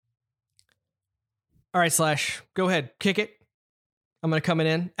All right, Slash, go ahead. Kick it. I'm going to come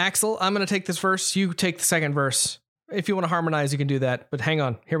in. Axel, I'm going to take this verse. You take the second verse. If you want to harmonize, you can do that. But hang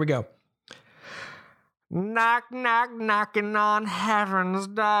on. Here we go. Knock, knock, knocking on heaven's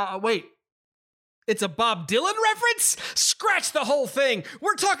door. Wait. It's a Bob Dylan reference? Scratch the whole thing.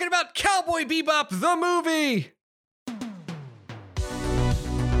 We're talking about Cowboy Bebop, the movie.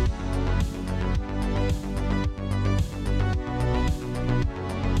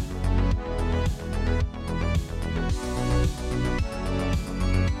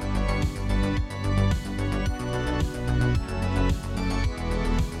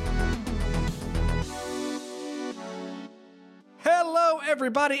 Hello,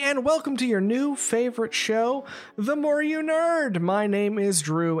 everybody, and welcome to your new favorite show, The More You Nerd. My name is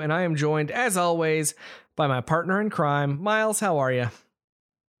Drew, and I am joined, as always, by my partner in crime, Miles. How are you?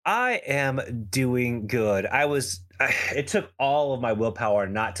 I am doing good. It took all of my willpower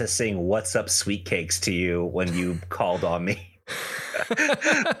not to sing "What's Up, Sweet Cakes" to you when you called on me,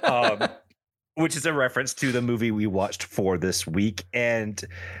 which is a reference to the movie we watched for this week. And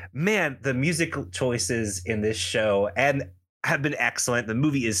man, the musical choices in this show have been excellent. The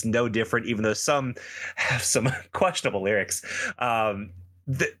movie is no different, even though some have some questionable lyrics. I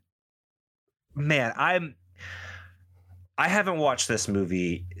haven't watched this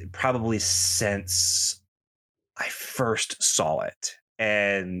movie probably since I first saw it.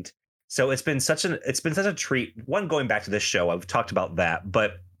 And so it's been such a treat. One, going back to this show, I've talked about that,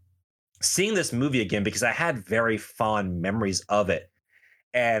 but seeing this movie again, because I had very fond memories of it.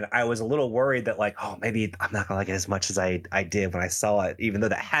 And I was a little worried that, like, oh, maybe I'm not going to like it as much as I did when I saw it, even though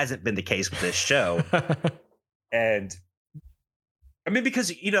that hasn't been the case with this show. And I mean,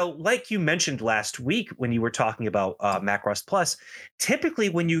 because, like you mentioned last week when you were talking about Macross Plus, typically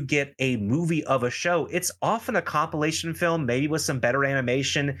when you get a movie of a show, it's often a compilation film, maybe with some better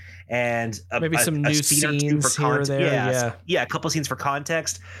animation and maybe some new scenes here or there. Yeah, a couple scenes for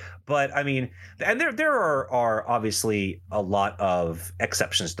context. But I mean, and there are obviously a lot of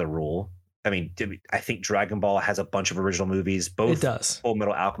exceptions to the rule. I mean, I think Dragon Ball has a bunch of original movies. Both it does. Full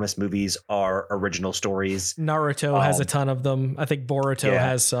Metal Alchemist movies are original stories. Naruto has a ton of them. I think Boruto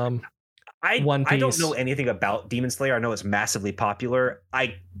has some. One Piece. I don't know anything about Demon Slayer. I know it's massively popular.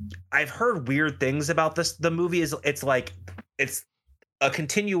 I've heard weird things about this. The movie it's a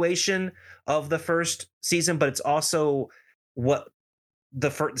continuation of the first season, but it's also what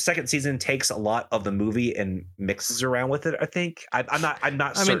the second season takes a lot of the movie and mixes around with it. I think I'm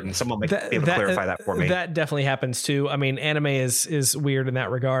not certain. Mean, someone might be able to clarify that for me. That definitely happens too. I mean, anime is weird in that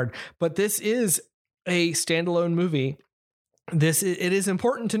regard, but this is a standalone movie. It is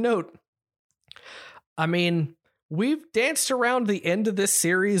important to note. I mean, we've danced around the end of this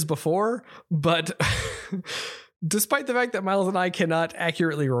series before, but despite the fact that Miles and I cannot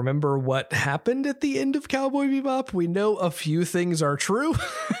accurately remember what happened at the end of Cowboy Bebop, we know a few things are true.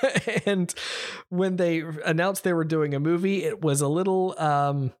 And when they announced they were doing a movie, it was a little...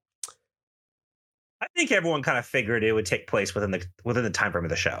 I think everyone kind of figured it would take place within the time frame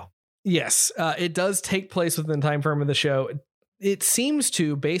of the show. Yes, it does take place within the time frame of the show. It seems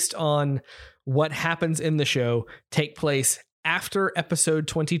to, based on what happens in the show, take place after episode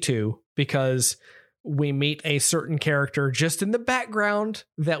 22, because we meet a certain character just in the background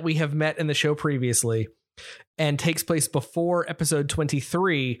that we have met in the show previously, and takes place before episode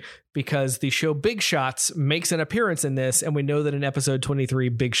 23 because the show Big Shots makes an appearance in this, and we know that in episode 23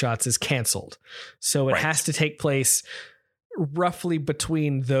 Big Shots is canceled. So it has to take place roughly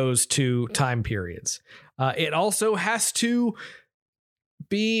between those two time periods. It also has to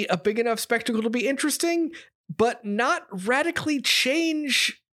be a big enough spectacle to be interesting, but not radically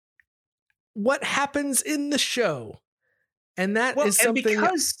change what happens in the show. And that is something...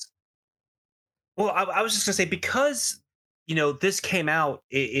 I was just going to say, because, this came out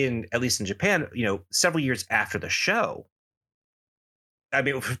at least in Japan, several years after the show. I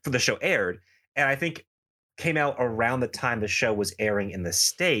mean, the show aired, and I think came out around the time the show was airing in the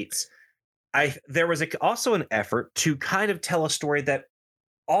States. There was also an effort to kind of tell a story that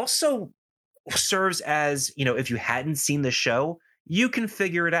also serves as, if you hadn't seen the show, you can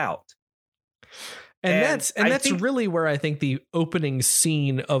figure it out. And that's really where I think the opening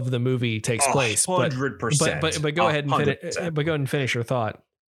scene of the movie takes place. 100%. But go ahead and finish. But go ahead and finish your thought.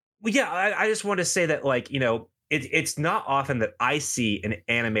 Well, yeah, I just want to say that, it's not often that I see an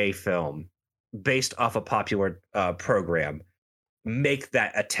anime film based off a popular program make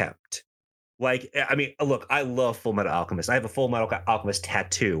that attempt. I mean, look, I love Full Metal Alchemist. I have a Full Metal Alchemist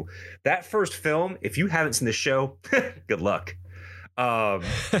tattoo. That first film, if you haven't seen the show, good luck.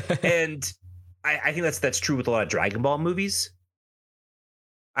 And I think that's true with a lot of Dragon Ball movies.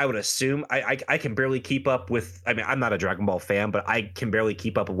 I would assume I can barely keep up with. I mean, I'm not a Dragon Ball fan, but I can barely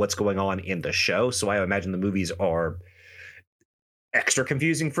keep up with what's going on in the show. So I imagine the movies are extra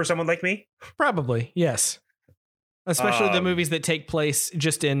confusing for someone like me. Probably, yes. Especially the movies that take place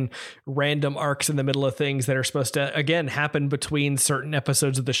just in random arcs in the middle of things that are supposed to, again, happen between certain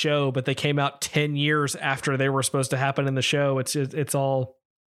episodes of the show, but they came out 10 years after they were supposed to happen in the show. It's a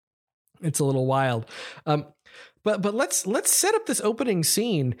little wild. But let's set up this opening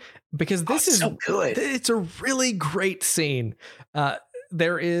scene, because this is so good. It's a really great scene.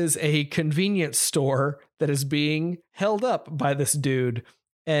 There is a convenience store that is being held up by this dude,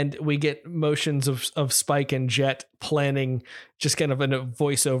 and we get motions of Spike and Jet planning, just kind of in a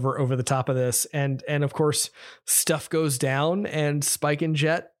voiceover over the top of this. And of course, stuff goes down and Spike and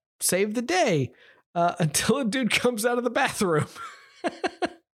Jet save the day until a dude comes out of the bathroom.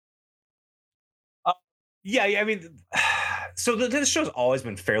 Yeah, I mean, so this show's always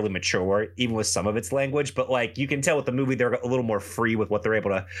been fairly mature, even with some of its language. But like, you can tell with the movie, they're a little more free with what they're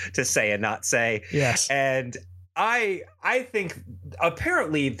able to say and not say. Yes. And I think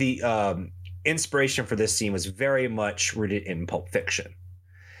apparently the inspiration for this scene was very much rooted in Pulp Fiction,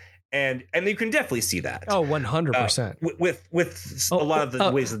 and you can definitely see that. Oh, 100%. With a lot of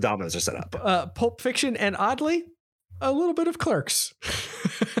the ways the dominoes are set up. Pulp Fiction, and oddly, a little bit of Clerks.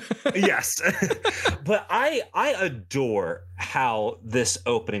 Yes. But I adore how this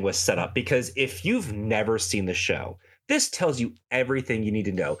opening was set up, because if you've never seen the show, this tells you everything you need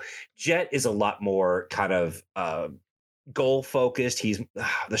to know. Jet is a lot more kind of goal focused. He's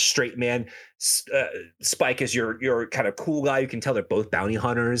the straight man. Spike is your kind of cool guy. You can tell they're both bounty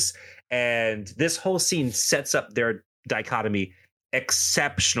hunters. And this whole scene sets up their dichotomy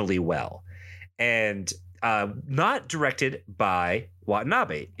exceptionally well. And not directed by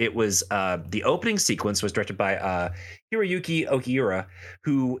Watanabe. It was the opening sequence was directed by Hiroyuki Okiura,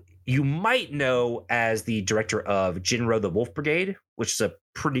 who you might know as the director of Jinro the Wolf Brigade, which is a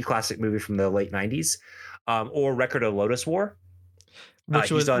pretty classic movie from the late 90s, or Record of Lotus War.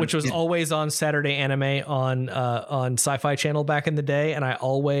 Which was always on Saturday Anime on Sci-Fi Channel back in the day, and I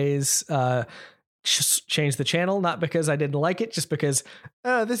always just changed the channel, not because I didn't like it, just because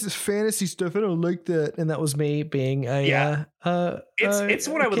this is fantasy stuff. I don't like that, and that was me being a it's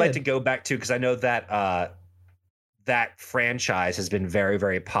what I would like to go back to, because I know that that franchise has been very,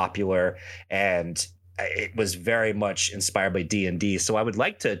 very popular, and it was very much inspired by D&D. So I would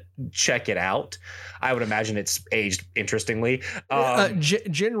like to check it out. I would imagine it's aged interestingly.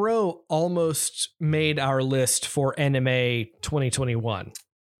 Jinro almost made our list for anime 2021.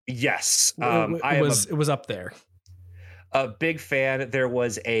 Yes. It was up there. A big fan. There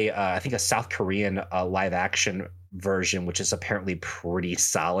was I think a South Korean live action version, which is apparently pretty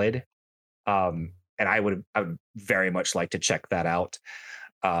solid. And I would very much like to check that out.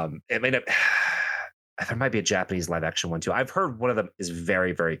 It may not, there might be a Japanese live action one too. I've heard one of them is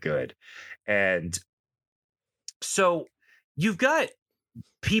very, very good. And so you've got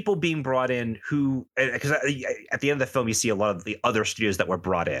people being brought in who, because at the end of the film, you see a lot of the other studios that were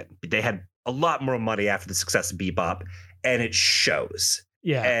brought in. They had a lot more money after the success of Bebop, and it shows.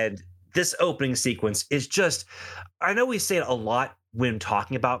 Yeah. And this opening sequence is just, I know we say it a lot when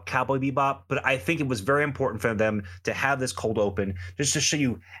talking about Cowboy Bebop, but I think it was very important for them to have this cold open just to show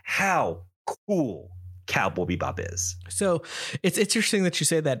you how cool Cowboy Bebop is. So it's interesting that you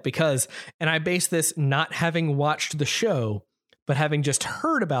say that, because, and I base this not having watched the show, but having just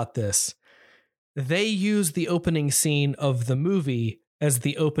heard about this, they use the opening scene of the movie as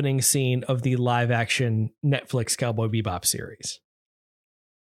the opening scene of the live action Netflix Cowboy Bebop series.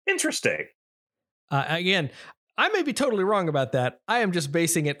 Interesting. Again, I may be totally wrong about that. I am just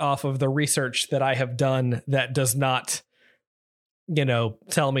basing it off of the research that I have done that does not,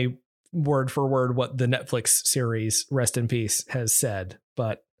 tell me word for word what the Netflix series, rest in peace, has said.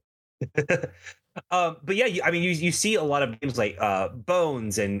 But but yeah, you see a lot of games like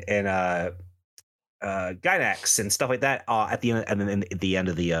Bones and Gynax and stuff like that at the end, and then at the end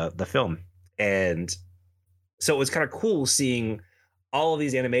of the film. And so it was kind of cool seeing all of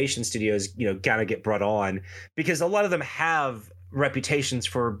these animation studios, kind of get brought on, because a lot of them have reputations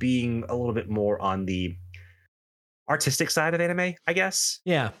for being a little bit more on the artistic side of anime, I guess.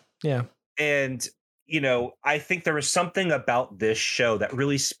 Yeah. Yeah. And, I think there is something about this show that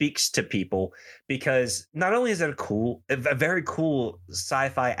really speaks to people, because not only is it a very cool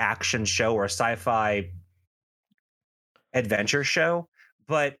sci-fi action show or a sci-fi adventure show,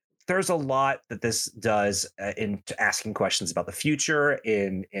 but there's a lot that this does in asking questions about the future,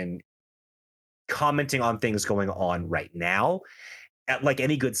 in commenting on things going on right now, like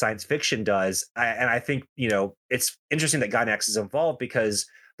any good science fiction does. And I think, it's interesting that Gynax is involved, because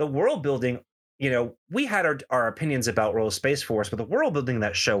the world building, we had our opinions about Royal Space Force, but the world building in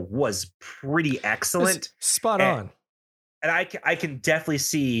that show was pretty excellent. Spot on. And I can definitely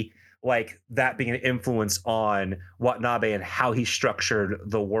see like that being an influence on Watanabe and how he structured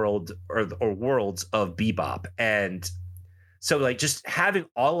the world or worlds of Bebop. And so like just having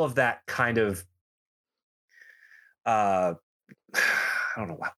all of that kind of I don't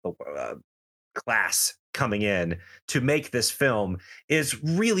know what class coming in to make this film is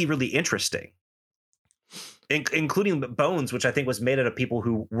really, really interesting. Including Bones, which I think was made out of people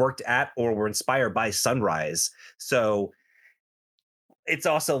who worked at or were inspired by Sunrise. So it's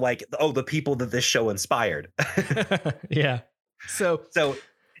also like, the people that this show inspired. Yeah. So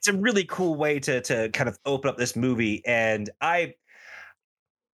it's a really cool way to kind of open up this movie. And I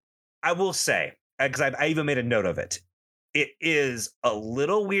will say, because I even made a note of it, it is a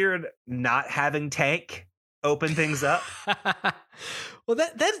little weird not having Tank open things up. Well,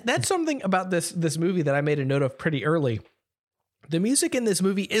 that's something about this movie that I made a note of pretty early. The music in this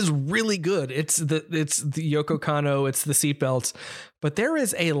movie is really good. It's the Yoko Kanno, it's the seatbelts, but there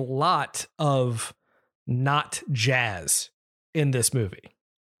is a lot of not jazz in this movie.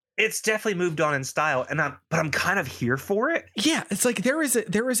 It's definitely moved on in style, but I'm kind of here for it. Yeah, it's like there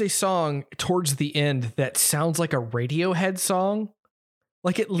is a song towards the end that sounds like a Radiohead song.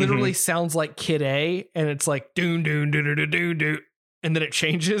 Like it literally sounds like Kid A, and it's like doon doon doon doon doon doon, and then it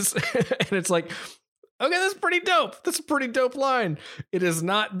changes, and it's like, okay, that's pretty dope. That's a pretty dope line. It is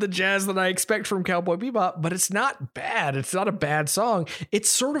not the jazz that I expect from Cowboy Bebop, but it's not bad. It's not a bad song. It's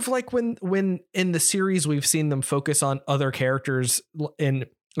sort of like when in the series we've seen them focus on other characters, in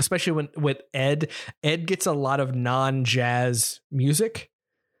especially when with Ed gets a lot of non-jazz music.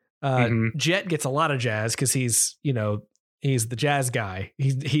 Jet gets a lot of jazz because he's the jazz guy.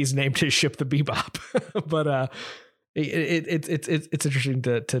 He's named his ship the Bebop, but it's interesting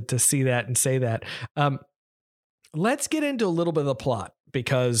to see that and say that. Let's get into a little bit of the plot,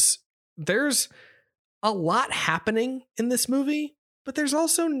 because there's a lot happening in this movie, but there's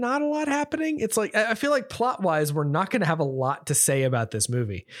also not a lot happening. It's like, I feel like plot wise, we're not going to have a lot to say about this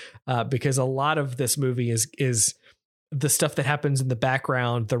movie, because a lot of this movie is the stuff that happens in the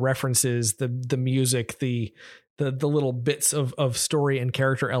background, the references, the music, the little bits of story and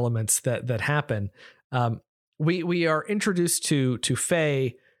character elements that happen. We are introduced to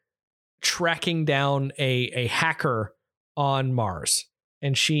Faye tracking down a hacker on Mars,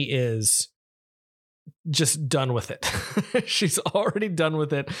 and she is just done with it. She's already done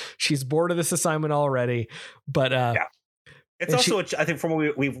with it. She's bored of this assignment already. But yeah, it's also I think from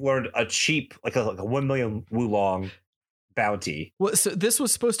what we've learned, a cheap like a 1 million wulong bounty. Well, so this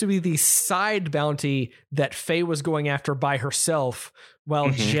was supposed to be the side bounty that Faye was going after by herself, while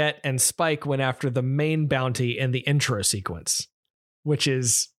Jet and Spike went after the main bounty in the intro sequence, which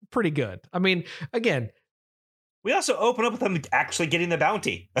is pretty good. I mean, again, we also open up with them actually getting the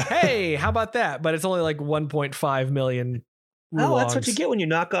bounty. Hey, how about that? But it's only like 1.5 million. Oh, that's what you get when you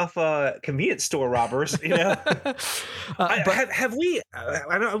knock off convenience store robbers. Have we?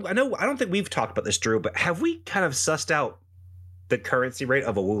 I don't think we've talked about this, Drew. But have we kind of sussed out the currency rate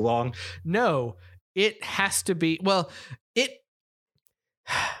of a wulong? No, it has to be. Well,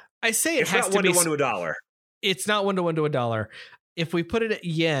 I say it has to be 1 to $1. It's not 1 to $1. If we put it at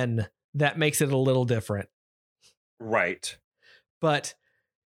yen, that makes it a little different, right? But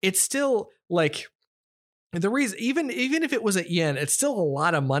it's still like. The reason, even if it was at yen, it's still a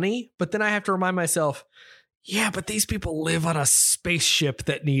lot of money. But then I have to remind myself, yeah, but these people live on a spaceship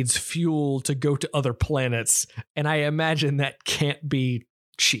that needs fuel to go to other planets, and I imagine that can't be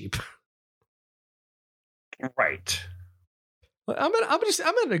cheap. Right. I'm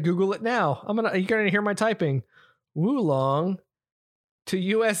gonna Google it now. You're gonna hear my typing. Wulong to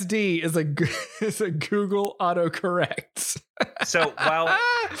USD is a Google autocorrect. So while.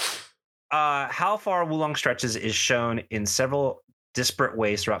 How far wulong stretches is shown in several disparate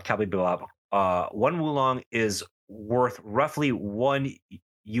ways throughout Cowboy Bebop. 1 wulong is worth roughly 1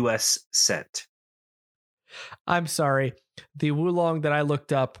 US cent. I'm sorry. The wulong that I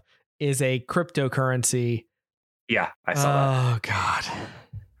looked up is a cryptocurrency. Yeah, I saw that.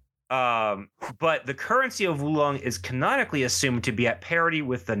 Oh, God. But the currency of wulong is canonically assumed to be at parity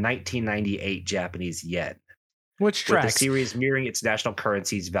with the 1998 Japanese yen. Which tracks. With the series mirroring its national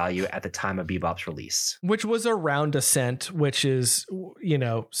currency's value at the time of Bebop's release. Which was around a cent, which is,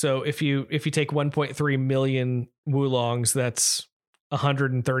 so if you take 1.3 million wulongs, that's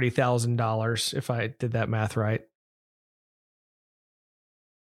 $130,000, if I did that math right.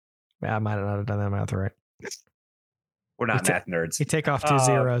 I might not have done that math right. We're not math nerds. You take off 2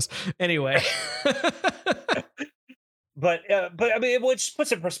 zeros. Anyway. but I mean, which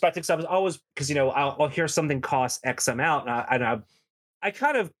puts it in perspective. 'Cause I was always, because I'll hear something costs X amount, and I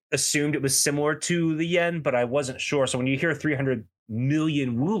kind of assumed it was similar to the yen, but I wasn't sure. So when you hear 300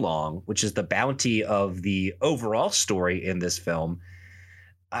 million wulong, which is the bounty of the overall story in this film,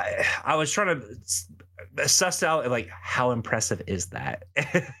 I was trying to suss out like how impressive is that,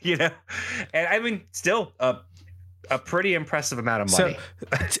 and I mean, still a pretty impressive amount of money.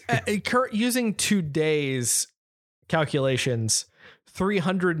 So, using today's calculations,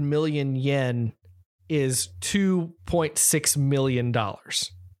 300 million yen is $2.6 million.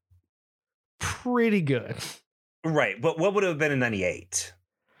 Pretty good. Right. But what would it have been in 98?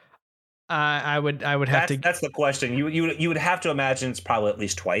 I would have to. That's the question. You would have to imagine it's probably at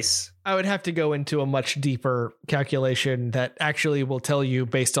least twice. I would have to go into a much deeper calculation that actually will tell you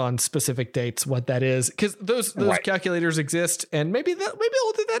based on specific dates what that is, because those right. Calculators exist, and maybe we'll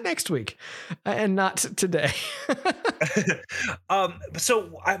do that next week, and not today. So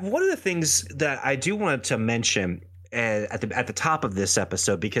one of the things that I do want to mention at the top of this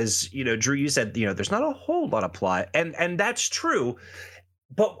episode, because Drew, you said there's not a whole lot of plot, and that's true.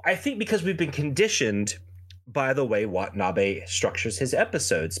 But I think because we've been conditioned by the way Watanabe structures his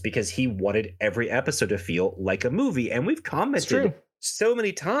episodes, because he wanted every episode to feel like a movie. And we've commented so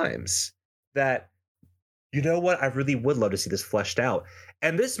many times that, I really would love to see this fleshed out.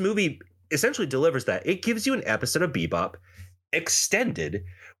 And this movie essentially delivers that. It gives you an episode of Bebop extended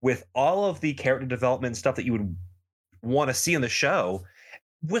with all of the character development stuff that you would want to see in the show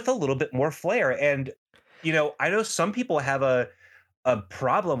with a little bit more flair. And, I know some people have a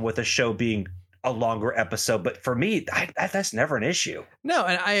problem with a show being a longer episode, but for me, that's never an issue. No,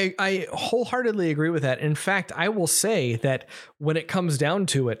 and I wholeheartedly agree with that. In fact, I will say that when it comes down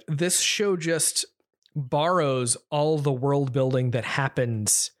to it, this show just borrows all the world building that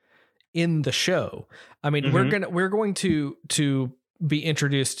happens in the show. I mean, we're going to be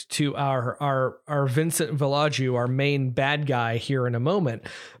introduced to our Vincent Villaju, our main bad guy, here in a moment,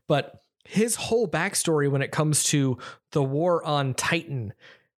 but his whole backstory when it comes to the war on Titan,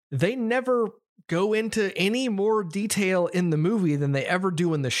 they never go into any more detail in the movie than they ever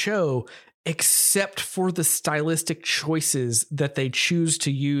do in the show, except for the stylistic choices that they choose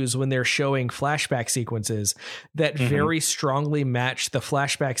to use when they're showing flashback sequences that very strongly match the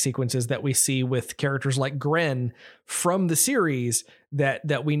flashback sequences that we see with characters like Gren from the series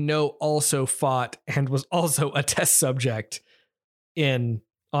that we know also fought and was also a test subject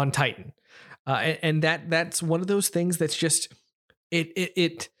on Titan. And that's one of those things that's just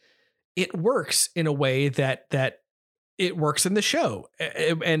it works in a way that it works in the show.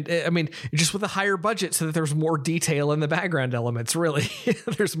 And I mean, just with a higher budget so that there's more detail in the background elements, really.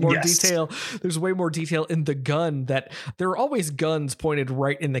 There's more detail. There's way more detail in the gun, that there are always guns pointed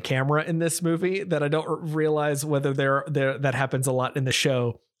right in the camera in this movie that I don't realize whether that happens a lot in the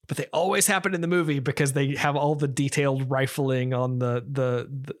show, but they always happen in the movie because they have all the detailed rifling on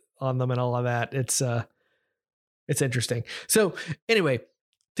the on them and all of that. It's interesting. So anyway,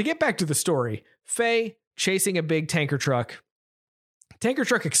 to get back to the story, Faye chasing a big tanker truck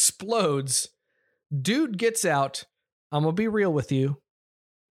explodes. Dude gets out. I'm gonna be real with you.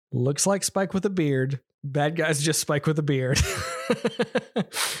 Looks like Spike with a beard. Bad guy's just Spike with a beard.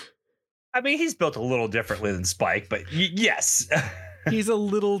 I mean, he's built a little differently than Spike, but yes. He's a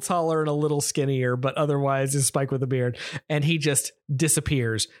little taller and a little skinnier, but otherwise is Spike with a beard. And he just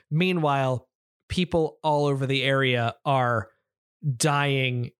disappears. Meanwhile, people all over the area are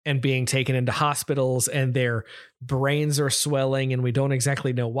dying and being taken into hospitals, and their brains are swelling, and we don't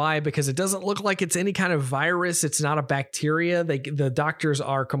exactly know why, because it doesn't look like it's any kind of virus. It's not a bacteria. The doctors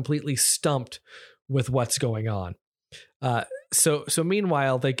are completely stumped with what's going on. So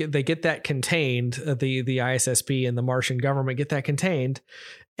meanwhile, they get that contained. The ISSP and the Martian government get that contained,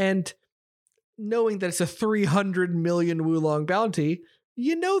 and knowing that it's a 300 million wulong bounty,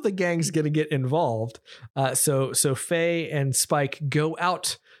 the gang's going to get involved. So Faye and Spike go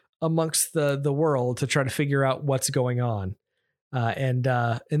out amongst the world to try to figure out what's going on. And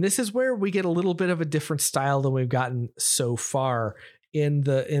this is where we get a little bit of a different style than we've gotten so far in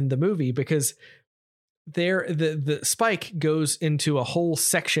the movie, because the Spike goes into a whole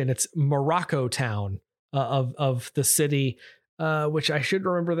section. It's Morocco Town of the city, which I should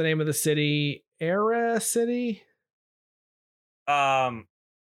remember the name of the city. Era City. I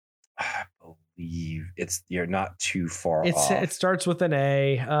believe you're not too far off. It starts with an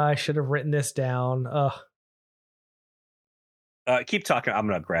A. I should have written this down. Keep talking. I'm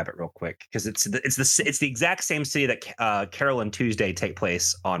gonna grab it real quick because it's the exact same city that Carol and Tuesday take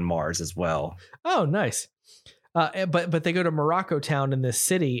place on Mars as well. Oh, nice. But they go to Morocco Town in this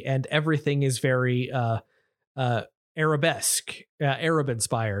city, and everything is very Arabesque, Arab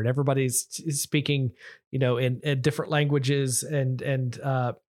inspired. Everybody's speaking, in different languages and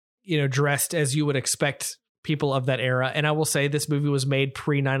dressed as you would expect people of that era. And I will say this movie was made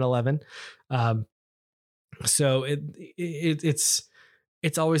pre 9/11. So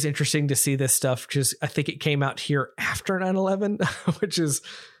it's always interesting to see this stuff because I think it came out here after 9/11, which is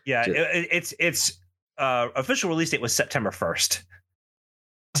its official release date was September 1st,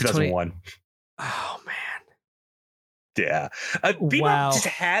 2001. Oh man. Yeah. Bebop just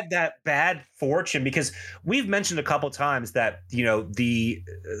had that bad fortune because we've mentioned a couple times that, the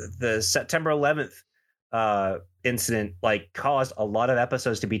September 11th incident caused a lot of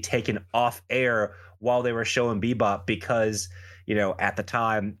episodes to be taken off air while they were showing Bebop because, at the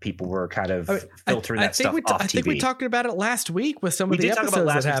time people were kind of filtering that stuff off TV. I think we talked about it last week with some of the episodes. We did talk about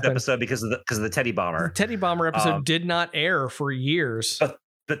last week's happened. episode because of the Teddy Bomber. The Teddy Bomber episode did not air for years.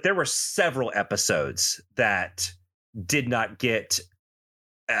 But there were several episodes that did not get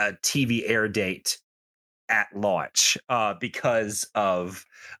a TV air date at launch because of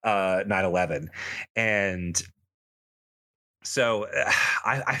 9/11. And so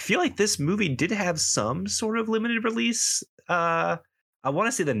I feel like this movie did have some sort of limited release. I want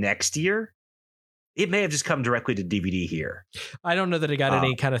to say the next year. It may have just come directly to DVD here. I don't know that it got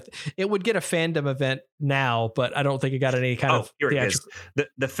any kind of... It would get a fandom event now, but I don't think it got any kind of theatrical...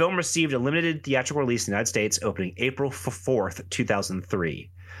 The film received a limited theatrical release in the United States opening April 4th,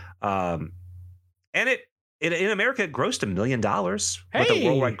 2003. And it in America it grossed $1 million with a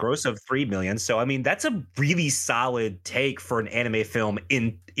worldwide gross of $3 million. So, I mean, that's a really solid take for an anime film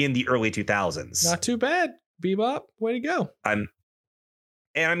in the early 2000s. Not too bad. Bebop, way to go.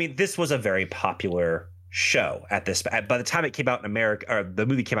 And I mean, this was a very popular show at this. By the time it came out in America, or the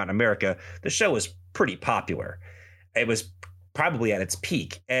movie came out in America, the show was pretty popular. It was probably at its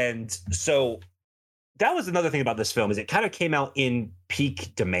peak. And so that was another thing about this film is it kind of came out in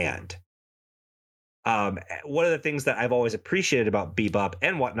peak demand. One of the things that I've always appreciated about Bebop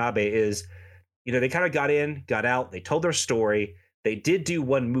and Watanabe is, they kind of got in, got out, they told their story. They did do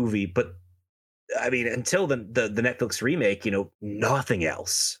one movie, but I mean, until the Netflix remake, nothing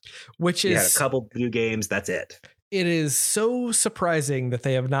else. Which is had a couple new games. That's it. It is so surprising that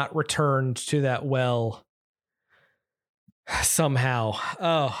they have not returned to that well somehow.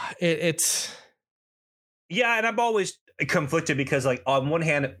 Oh, it's. Yeah. And I'm always conflicted because on one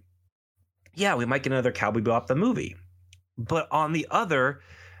hand, yeah, we might get another Cowboy Bebop the movie, but on the other,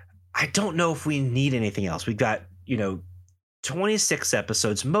 I don't know if we need anything else. We've got, 26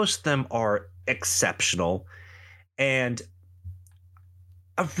 episodes. Most of them are exceptional and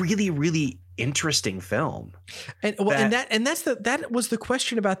a really, really interesting film. And that was the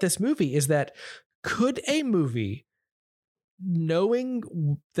question about this movie is that could a movie, knowing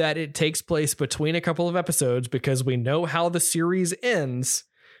that it takes place between a couple of episodes because we know how the series ends,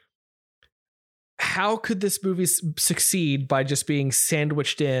 how could this movie succeed by just being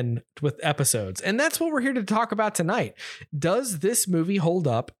sandwiched in with episodes? And that's what we're here to talk about tonight. Does this movie hold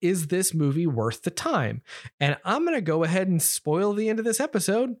up? Is this movie worth the time? And I'm going to go ahead and spoil the end of this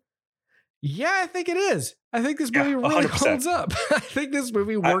episode. Yeah, I think it is. I think this movie really 100%. holds up. I think this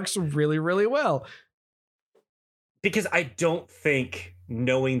movie works really, really well. Because I don't think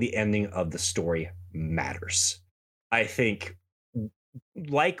knowing the ending of the story matters. I think,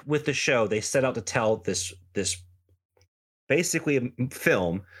 like with the show, they set out to tell this basically a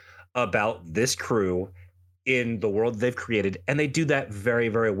film about this crew in the world they've created, and they do that very,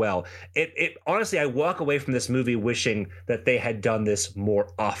 very well. It honestly, I walk away from this movie wishing that they had done this more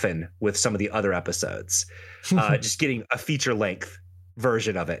often with some of the other episodes, just getting a feature length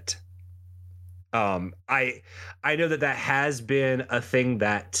version of it. I know that has been a thing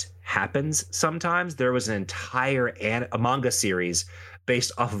that happens sometimes. There was an entire a manga series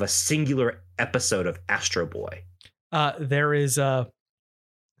based off of a singular episode of Astro Boy. There is a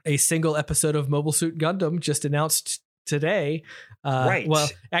single episode of Mobile Suit Gundam just announced today. Right. Well,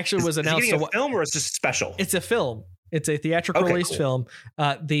 actually, was announced. Is it a film or it's just special? It's a film. It's a theatrical released film.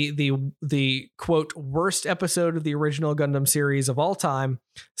 The quote worst episode of the original Gundam series of all time.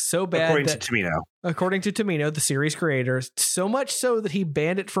 So bad, according to Tomino, the series creator, so much so that he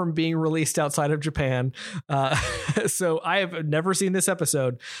banned it from being released outside of Japan. So I have never seen this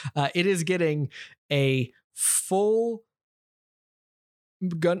episode. It is getting a full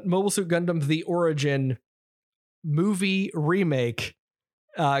Mobile Suit Gundam: The Origin movie remake.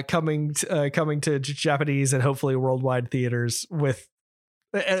 Coming to Japanese and hopefully worldwide theaters with.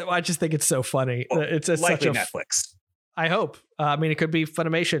 I just think it's so funny. Well, it's likely such a Netflix. I hope. I mean, it could be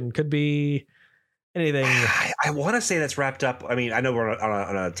Funimation, could be anything? I want to say that's wrapped up. I mean, I know we're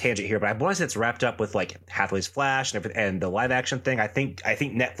on a tangent here, but I want to say it's wrapped up with like Hathaway's Flash and everything, and the live action thing. I think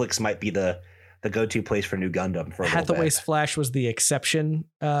Netflix might be the go-to place for new Gundam for a Hathaway's little bit. Flash was the exception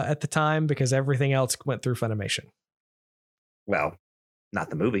at the time because everything else went through Funimation. Well, not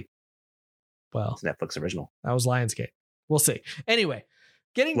the movie. Well, It's Netflix original. that was Lionsgate. We'll see. Anyway,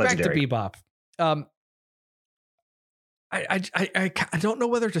 getting Legendary. back to Bebop. I don't know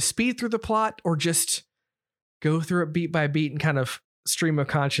whether to speed through the plot or just go through it beat by beat and kind of stream of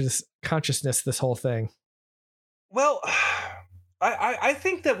consciousness this whole thing. Well, I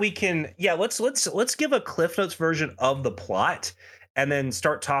think that we can. Yeah, let's give a Cliff Notes version of the plot, and then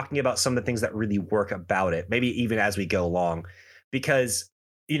start talking about some of the things that really work about it. Maybe even as we go along, because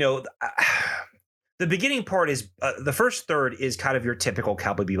the beginning part is the first third is kind of your typical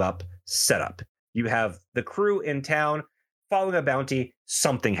Cowboy Bebop setup. You have the crew in town following a bounty.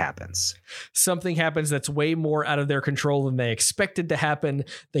 Something happens that's way more out of their control than they expected to happen.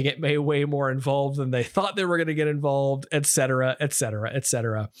 They get way more involved than they thought they were going to get involved, etc.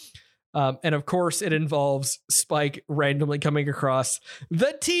 And of course it involves Spike randomly coming across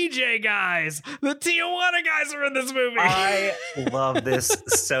the TJ guys. The Tijuana guys are in this movie. I love this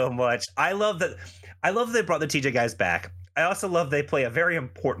so much. I love that they brought the TJ guys back. I also love they play a very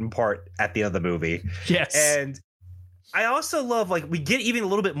important part at the end of the movie. Yes. And I also love, like, we get even a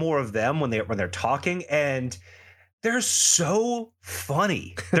little bit more of them when they're talking, and they're so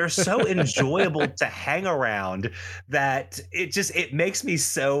funny. They're so enjoyable to hang around that it makes me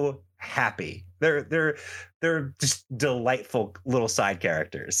so happy. They're just delightful little side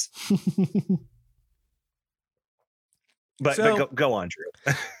characters. But go on,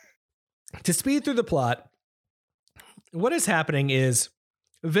 Drew. To speed through the plot, what is happening is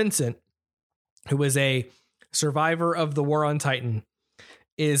Vincent, who is a survivor of the War on Titan,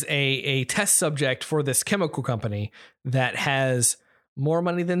 is a test subject for this chemical company that has more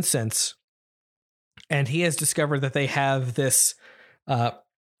money than sense. And he has discovered that they have this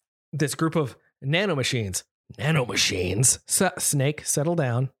group of nanomachines. Snake, settle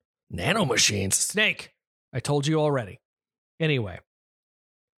down. Nanomachines. Snake, I told you already. Anyway,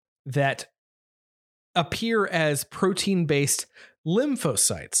 that appear as protein-based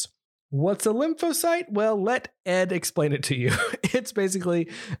lymphocytes. What's a lymphocyte? Well, let Ed explain it to you. It's basically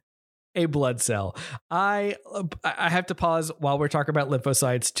a blood cell. I have to pause while we're talking about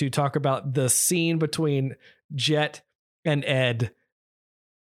lymphocytes to talk about the scene between Jet and Ed,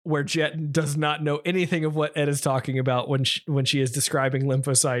 where Jet does not know anything of what Ed is talking about when she is describing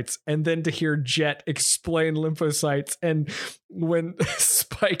lymphocytes, and then to hear Jet explain lymphocytes, and when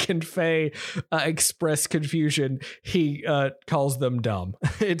Spike and Faye express confusion, he calls them dumb.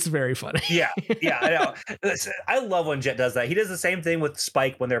 It's very funny. Yeah, I know. I love when Jet does that. He does the same thing with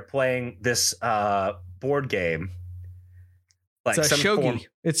Spike when they're playing this board game. Like it's shogi.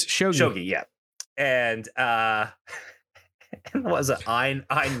 It's shogi. Shogi, yeah. And what was it? Ein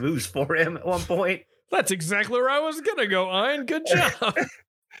moves for him at one point. That's exactly where I was gonna go, Ein. Good job.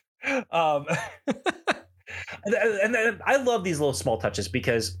 And I love these little small touches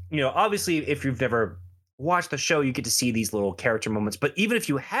because, obviously if you've never watched the show, you get to see these little character moments. But even if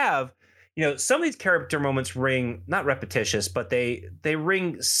you have, some of these character moments ring not repetitious, but they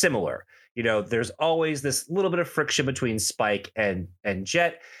ring similar. There's always this little bit of friction between Spike and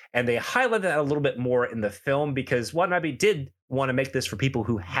Jet, and they highlight that a little bit more in the film because Watanabe did want to make this for people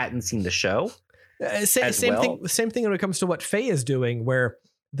who hadn't seen the show. Same thing when it comes to what Faye is doing, where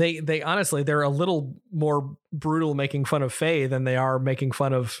they honestly, they're a little more brutal making fun of Faye than they are making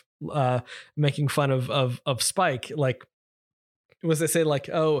fun of Spike. Like, was they say like,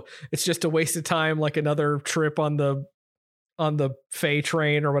 oh, it's just a waste of time, like another trip on the Faye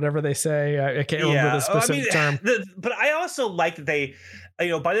train or whatever they say. I can't remember the specific term. But I also like that they,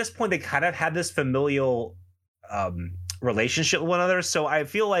 by this point they kind of had this familial relationship with one another. So I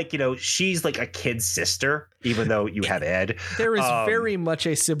feel like, she's like a kid's sister, even though you have Ed. There is very much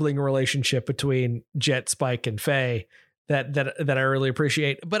a sibling relationship between Jet, Spike, and Faye that I really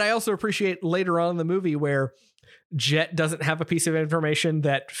appreciate. But I also appreciate later on in the movie where Jet doesn't have a piece of information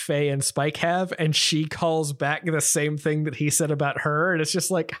that Faye and Spike have, and she calls back the same thing that he said about her, and it's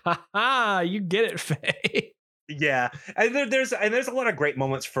just like, ha, you get it, Faye. Yeah, and there's a lot of great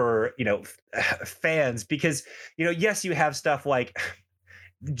moments for fans because yes, you have stuff like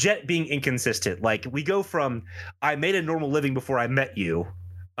Jet being inconsistent. Like, we go from I made a normal living before I met you,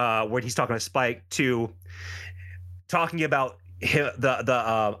 where he's talking to Spike, to talking about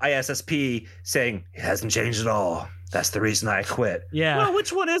the ISSP saying it hasn't changed at all. That's the reason I quit. Yeah. Well,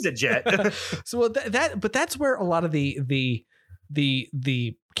 which one is it, Jet? So but that's where a lot of the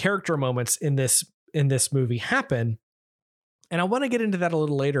character moments in this this movie happen. And I want to get into that a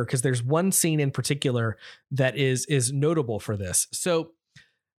little later because there's one scene in particular that is notable for this. So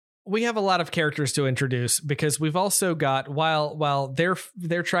we have a lot of characters to introduce because we've also got while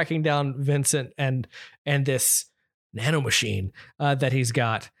they're tracking down Vincent and this nanomachine that he's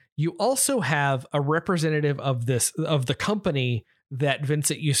got. You also have a representative of the company that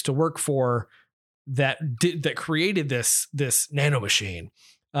Vincent used to work for that created this nanomachine.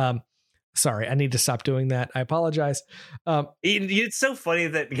 Sorry, I need to stop doing that. I apologize. It's so funny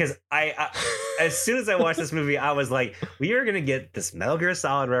that because I as soon as I watched this movie, I was like, we are gonna get this Metal Gear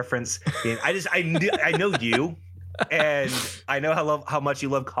Solid reference. And I know you, and I know how much you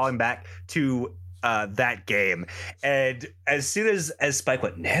love calling back to that game. And as soon as Spike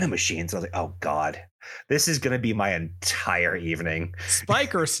went nanomachines, I was like, oh god, this is gonna be my entire evening.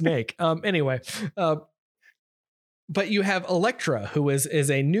 Spike or Snake. Anyway. But you have Elektra, who is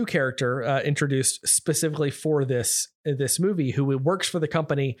a new character introduced specifically for this movie, who works for the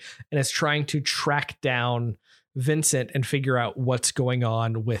company and is trying to track down Vincent and figure out what's going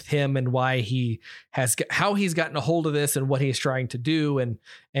on with him and why how he's gotten a hold of this and what he's trying to do.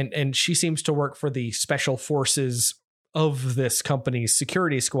 And she seems to work for the special forces of this company's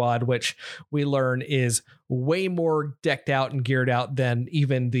security squad, which we learn is way more decked out and geared out than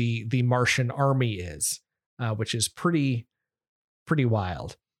even the Martian army is. Which is pretty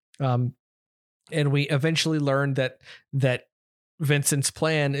wild. And we eventually learned that Vincent's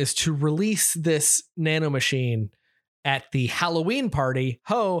plan is to release this nanomachine at the Halloween party.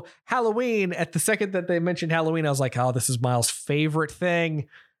 Halloween. At the second that they mentioned Halloween, I was like, oh, this is Miles' favorite thing.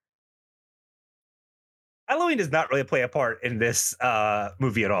 Halloween does not really play a part in this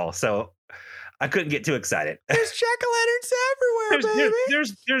movie at all. So I couldn't get too excited. There's jack-o'-lanterns everywhere,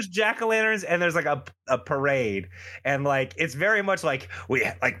 baby. There's jack-o'-lanterns and there's like a parade, and like it's very much like we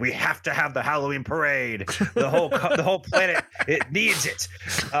have to have the Halloween parade. The whole planet it needs it.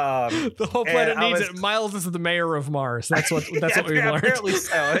 The whole planet needs it. Miles is the mayor of Mars. That's what what we've learned. Apparently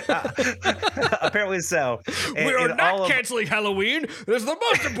so. Apparently so. We are not canceling Halloween. This is the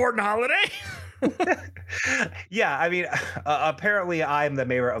most important holiday. Yeah, I mean, apparently I'm the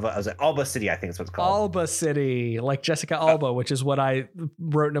mayor of Alba City, I think is what it's called. Alba City, like Jessica Alba, which is what I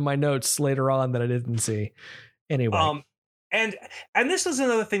wrote into my notes later on that I didn't see. Anyway, and this is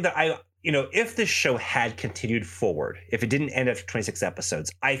another thing that if this show had continued forward, if it didn't end after 26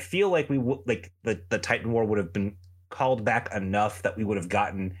 episodes, I feel like we would the Titan War would have been called back enough that we would have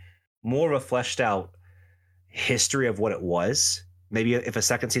gotten more of a fleshed out history of what it was. Maybe if a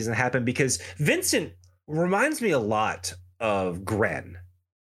second season happened, because Vincent reminds me a lot of Gren.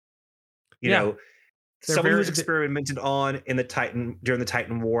 You know, someone who was experimented on in during the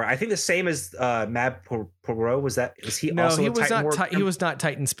Titan War. I think the same as Mab Perot. Was he also a Titan War? He was not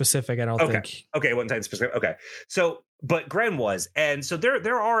Titan specific, I don't think. Okay, it wasn't Titan specific. Okay. So, but Gren was. And so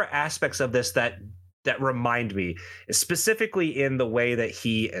there are aspects of this that remind me, specifically in the way that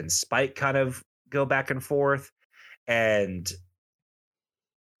he and Spike kind of go back and forth, and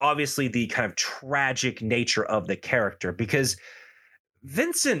obviously the kind of tragic nature of the character, because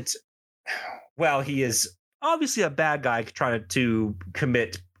Vincent, well, he is obviously a bad guy trying to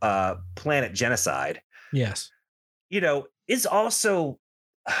commit planet genocide. Yes. Is also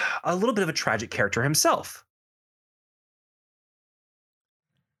a little bit of a tragic character himself.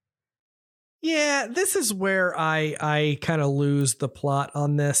 Yeah, this is where I kind of lose the plot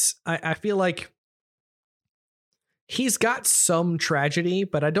on this. I feel like he's got some tragedy,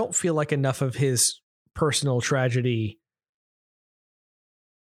 but I don't feel like enough of his personal tragedy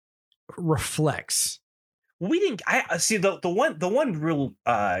reflects. We didn't. I see the one real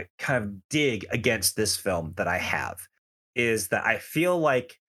kind of dig against this film that I have is that I feel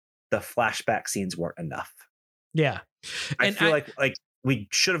like the flashback scenes weren't enough. Yeah, I feel like we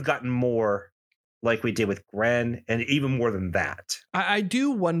should have gotten more, like we did with Gren, and even more than that. I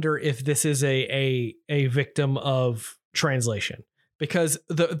do wonder if this is a victim of translation, because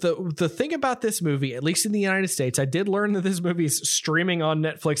the thing about this movie, at least in the United States, I did learn that this movie is streaming on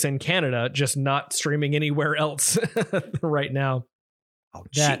Netflix in Canada, just not streaming anywhere else right now. Oh,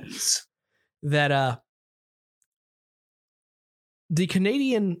 jeez.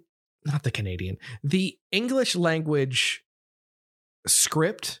 The English language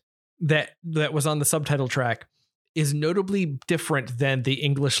script that was on the subtitle track is notably different than the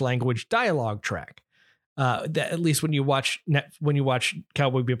English language dialogue track. That at least when you watch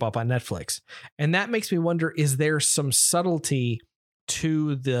Cowboy Bebop on Netflix, and that makes me wonder: is there some subtlety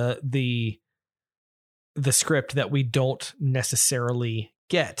to the script that we don't necessarily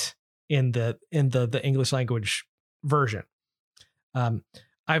get in the English language version?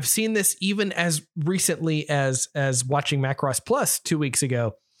 I've seen this even as recently as watching Macross Plus 2 weeks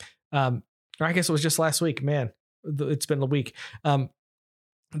ago. Or I guess it was just last week. Man, it's been a week.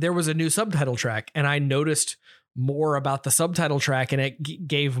 There was a new subtitle track, and I noticed more about the subtitle track, and it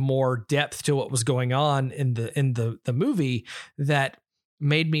gave more depth to what was going on in the movie that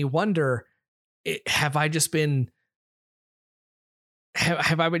made me wonder, have I just been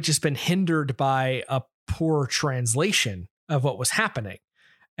hindered by a poor translation of what was happening?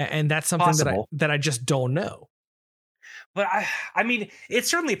 And that's something Possible. that I just don't know. But I mean, it's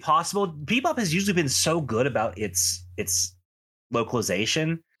certainly possible. Bebop has usually been so good about its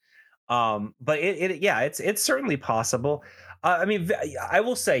localization. But it's certainly possible. I mean, I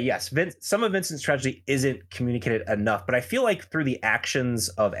will say, yes, some of Vincent's tragedy isn't communicated enough, but I feel like through the actions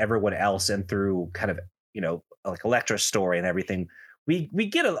of everyone else and through kind of, like Elektra's story and everything, we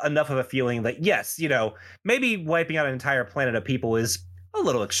get enough of a feeling that, yes, maybe wiping out an entire planet of people is a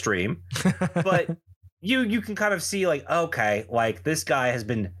little extreme, but you can kind of see like, okay, like this guy has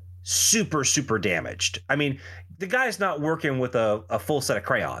been super, super damaged. I mean, the guy's not working with a full set of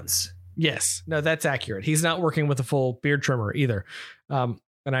crayons. Yes, no, that's accurate. He's not working with a full beard trimmer either. And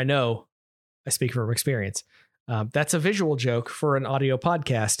I know, I speak from experience. That's a visual joke for an audio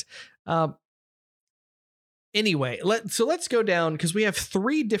podcast. Anyway, let's go down, because we have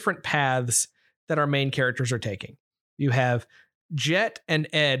 3 different paths that our main characters are taking. You have Jet and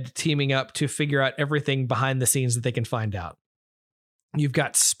Ed teaming up to figure out everything behind the scenes that they can find out. You've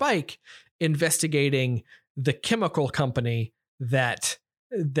got Spike investigating the chemical company that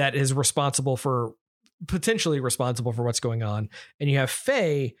is potentially responsible for what's going on. And you have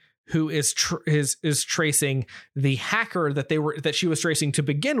Faye, who is tracing the hacker that she was tracing to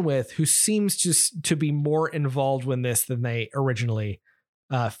begin with, who seems to be more involved with this than they originally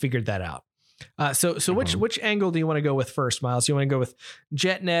figured that out. So which angle do you want to go with first, Miles? You want to go with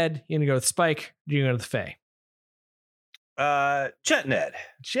Jet and Ed? You want to go with Spike? Do you go with Faye? Jet and Ed.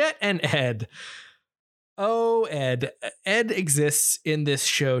 Jet and Ed. Oh, Ed. Ed exists in this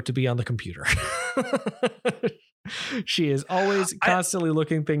show to be on the computer. She is always constantly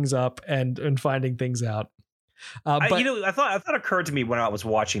looking things up and finding things out. But I thought occurred to me when I was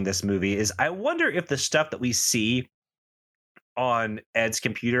watching this movie is, I wonder if the stuff that we see on Ed's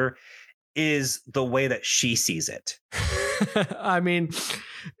computer is the way that she sees it. I mean,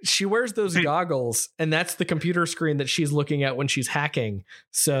 she wears those goggles, and that's the computer screen that she's looking at when she's hacking.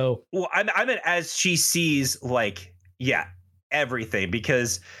 So, well, I mean, as she sees, like, everything,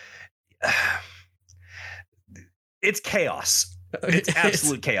 because it's chaos. It's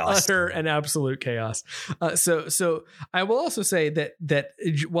absolute chaos. Utter and absolute chaos. So I will also say that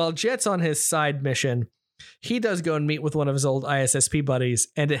while Jet's on his side mission, he does go and meet with one of his old ISSP buddies,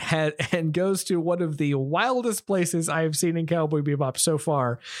 and goes to one of the wildest places I have seen in Cowboy Bebop so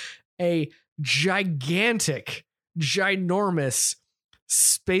far, a gigantic, ginormous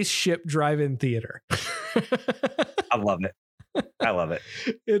spaceship drive-in theater. I love it.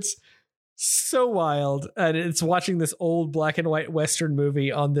 It's so wild. And it's watching this old black and white Western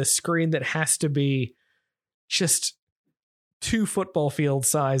movie on this screen that has to be just 2 football field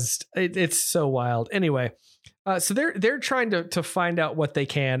sized. It's so wild. Anyway, so they're trying to find out what they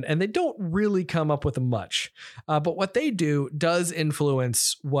can, and they don't really come up with much. But what they do does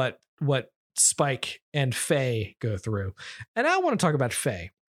influence what Spike and Faye go through. And I want to talk about Faye,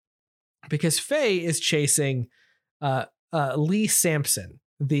 because Faye is chasing Lee Sampson,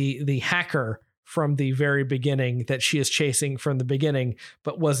 the hacker from the very beginning, that she is chasing from the beginning,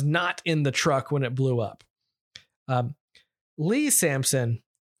 but was not in the truck when it blew up. Lee Sampson,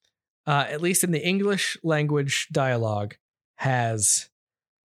 at least in the English language dialogue, has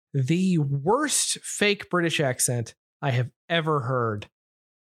the worst fake British accent I have ever heard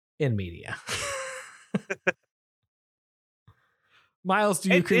in media. Miles, do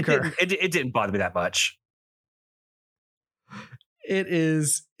you concur? It didn't bother me that much. It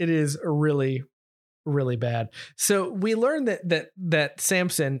is really, really bad. So we learned that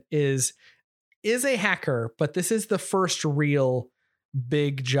Sampson is a hacker, but this is the first real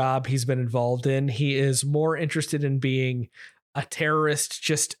big job he's been involved in. He is more interested in being a terrorist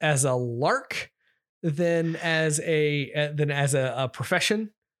just as a lark than as a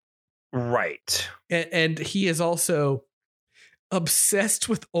profession. Right. And he is also obsessed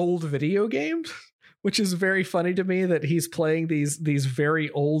with old video games, which is very funny to me, that he's playing these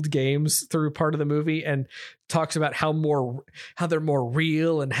very old games through part of the movie and talks about how they're more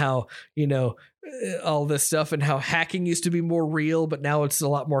real, and how, all this stuff and how hacking used to be more real, but now it's a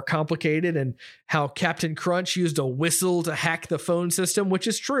lot more complicated, and how Captain Crunch used a whistle to hack the phone system, which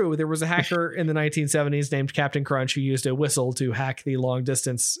is true. There was a hacker in the 1970s named Captain Crunch who used a whistle to hack the long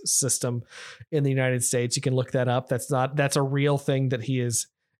distance system in the United States. You can look that up. That's a real thing that he is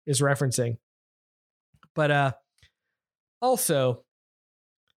referencing. But also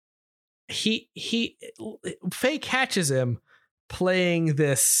Faye catches him playing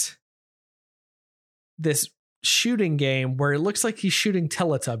this shooting game where it looks like he's shooting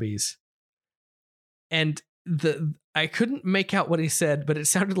Teletubbies. And I couldn't make out what he said, but it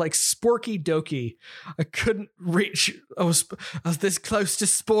sounded like Sporky Dokey. I couldn't reach. I was this close to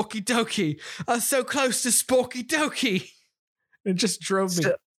Sporky Dokey. I was so close to Sporky Dokey. It just drove me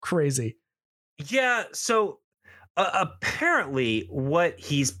crazy. Yeah. So apparently what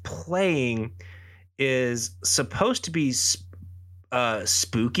he's playing is supposed to be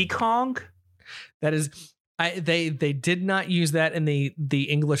Spooky Kong. That is, they did not use that in the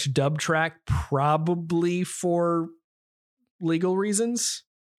English dub track, probably for legal reasons.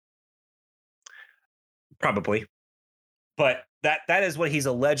 Probably, but that is what he's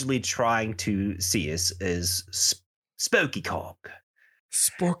allegedly trying to see is Spooky Kong.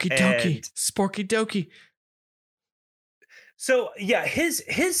 Sporky Dokey. So yeah, his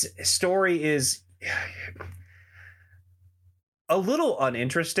story is a little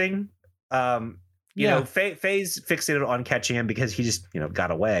uninteresting. You know, Faye's fixated on catching him because he just,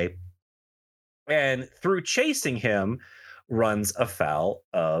 got away. And through chasing him, runs afoul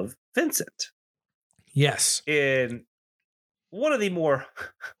of Vincent. Yes. In one of the more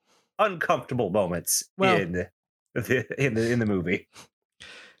uncomfortable moments in the movie.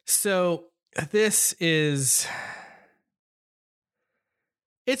 So this is...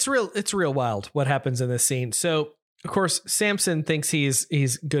 It's real wild what happens in this scene. So, of course, Samson thinks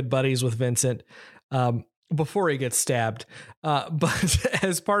he's good buddies with Vincent before he gets stabbed. But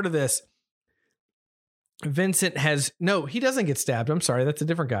as part of this, Vincent he doesn't get stabbed. I'm sorry. That's a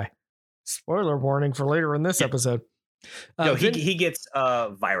different guy. Spoiler warning for later in this episode. No, he gets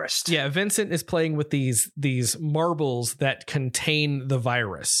virused. Yeah. Vincent is playing with these marbles that contain the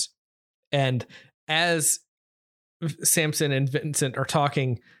virus. And as Samson and Vincent are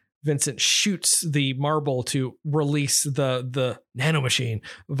talking, Vincent shoots the marble to release the nanomachine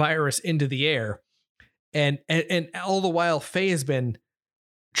virus into the air. And all the while, Faye has been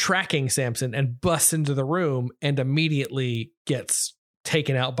tracking Samson and busts into the room and immediately gets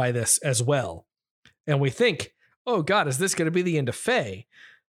taken out by this as well. And we think, oh God, is this going to be the end of Faye?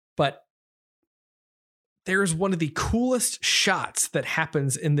 But there's one of the coolest shots that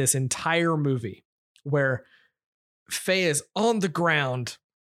happens in this entire movie where Faye is on the ground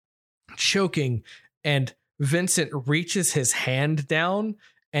choking, and Vincent reaches his hand down,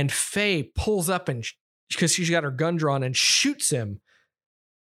 and Faye pulls up and because she's got her gun drawn and shoots at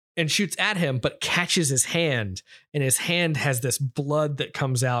him, but catches his hand, and his hand has this blood that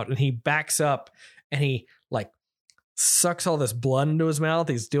comes out, and he backs up and he like sucks all this blood into his mouth.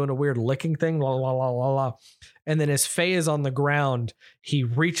 He's doing a weird licking thing, la la la la la. And then as Faye is on the ground, he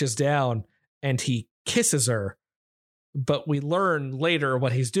reaches down and he kisses her. But we learn later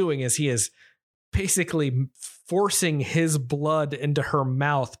what he's doing is he is basically forcing his blood into her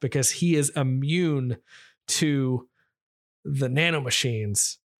mouth because he is immune to the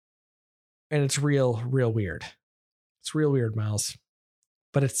nanomachines. And it's real weird. It's real weird, Miles.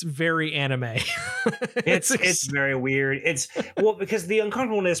 But it's very anime. It's very weird. It's because the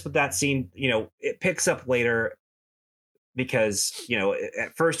uncomfortableness with that scene, it picks up later because,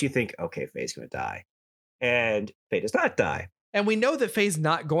 at first you think, okay, Faye's going to die. And Faye does not die. And we know that Faye's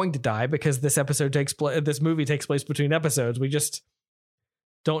not going to die because this movie takes place between episodes. We just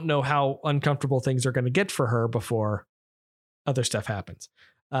don't know how uncomfortable things are going to get for her before other stuff happens.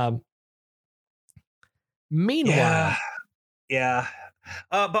 Meanwhile, yeah.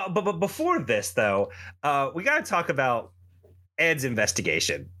 But before this, though, we got to talk about Ed's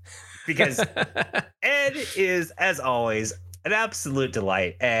investigation because Ed is, as always, an absolute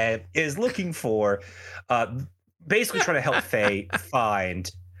delight and is looking for, basically trying to help Faye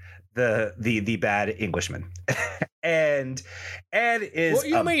find the bad Englishman. And Ed is what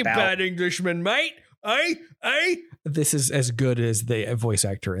you mean bad Englishman, mate? Eh? This is as good as the voice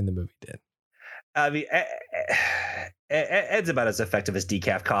actor in the movie did. I mean, Ed's about as effective as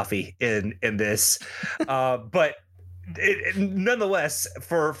decaf coffee in this, but it, nonetheless,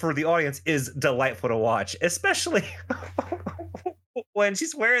 for the audience, is delightful to watch, especially when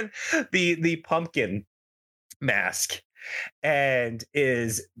she's wearing the pumpkin mask and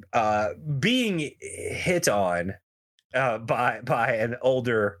is being hit on by an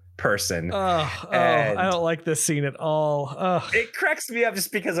older person. I don't like this scene at all. It cracks me up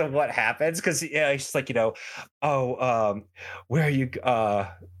just because of what happens. Because she's like, where are you?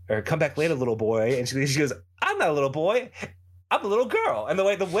 Or come back later, little boy. And she goes, I'm not a little boy. I'm a little girl. And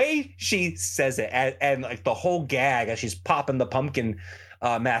the way she says it, and like the whole gag as she's popping the pumpkin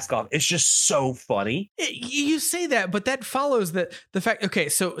mask off, it's just so funny. You say that, but that follows the fact. Okay,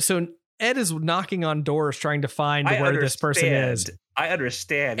 so Ed is knocking on doors trying to find where this person is. I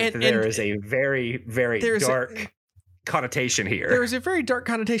understand that there is a very, very dark connotation here. There is a very dark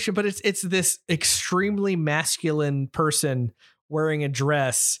connotation, but it's this extremely masculine person wearing a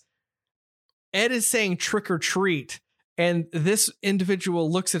dress. Ed is saying trick or treat, and this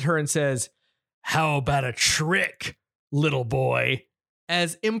individual looks at her and says, "How about a trick, little boy?"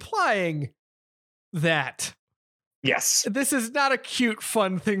 As implying that. Yes. This is not a cute,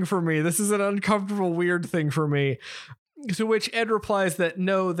 fun thing for me. This is an uncomfortable, weird thing for me. To which Ed replies that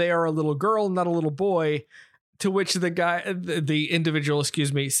no, they are a little girl, not a little boy. To which the individual,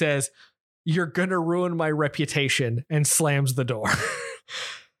 says, "You're gonna ruin my reputation," and slams the door.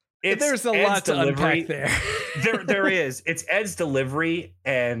 There's a lot to unpack there. There is. It's Ed's delivery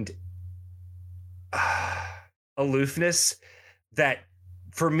and aloofness that,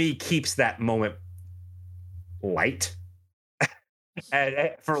 for me, keeps that moment light,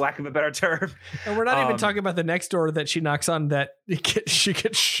 for lack of a better term. And we're not even talking about the next door that she knocks on that she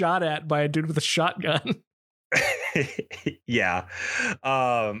gets shot at by a dude with a shotgun. Yeah.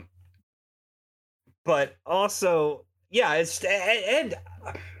 But also, yeah, it's Ed.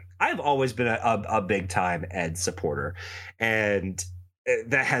 I've always been a big time Ed supporter, and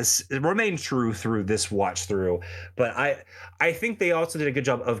that has remained true through this watch through. But I think they also did a good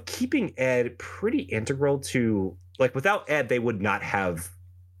job of keeping Ed pretty integral to, like, without Ed, they would not have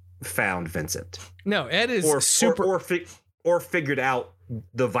found Vincent. No, Ed is or figured out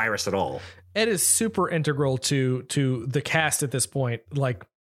the virus at all. Ed is super integral to the cast at this point. Like,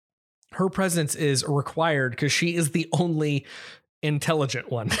 her presence is required because she is the only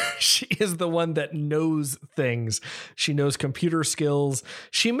intelligent one. She is the one that knows things. She knows computer skills.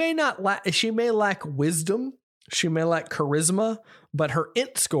 She may lack wisdom. She may lack charisma, but her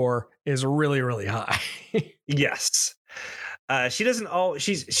int score is really, really high. Yes. She doesn't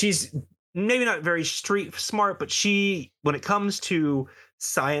she's maybe not very street smart, but when it comes to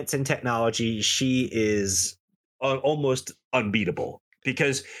science and technology, she is almost unbeatable.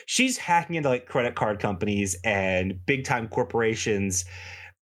 Because she's hacking into like credit card companies and big time corporations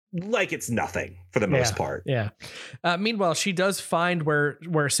like it's nothing for the most part. Yeah. Meanwhile, she does find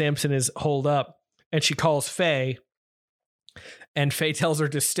where Samson is holed up, and she calls Faye, and Faye tells her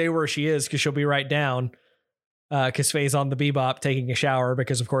to stay where she is because she'll be right down. Because Faye's on the Bebop taking a shower,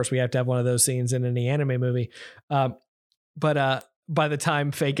 because of course we have to have one of those scenes in any anime movie. But by the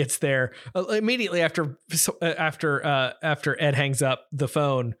time Faye gets there, immediately after Ed hangs up the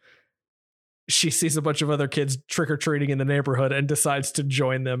phone, she sees a bunch of other kids trick-or-treating in the neighborhood and decides to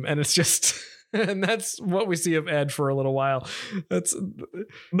join them. And it's just, and that's what we see of Ed for a little while. That's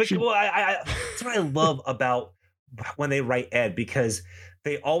what I love about when they write Ed, because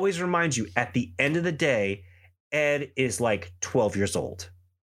they always remind you at the end of the day, Ed is like 12 years old.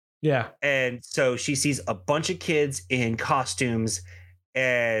 Yeah. And so she sees a bunch of kids in costumes,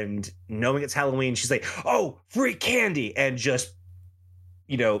 and knowing it's Halloween, she's like, "Oh, free candy," and just,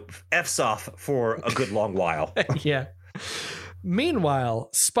 F's off for a good long while. Yeah. Meanwhile,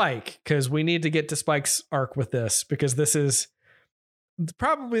 Spike, because we need to get to Spike's arc with this, because this is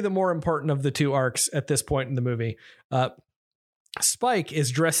probably the more important of the two arcs at this point in the movie. Spike is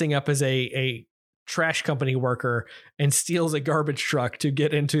dressing up as a trash company worker and steals a garbage truck to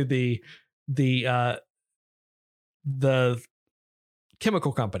get into the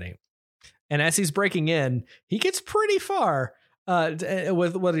chemical company. And as he's breaking in, he gets pretty far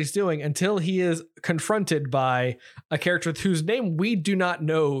with what he's doing until he is confronted by a character whose name we do not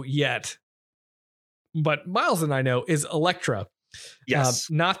know yet, but Miles and I know is Elektra. Yes.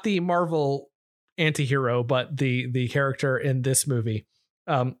 Not the Marvel antihero, but the character in this movie,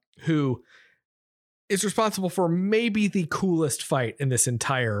 who is responsible for maybe the coolest fight in this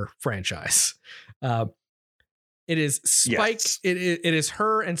entire franchise. It is Spike. Yes. It is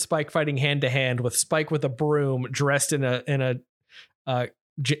her and Spike fighting hand to hand, with Spike with a broom, dressed in a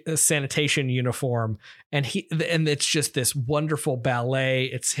sanitation uniform, and it's just this wonderful ballet.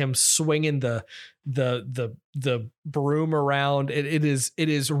 It's him swinging the broom around. It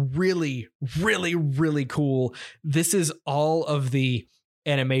is really, really, really cool. This is all of the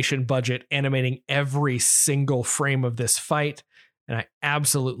animation budget animating every single frame of this fight, and I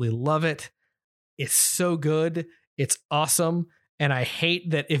absolutely love it. It's so good. It's awesome. And I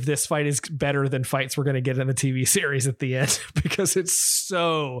hate that if this fight is better than fights we're going to get in the TV series at the end, because it's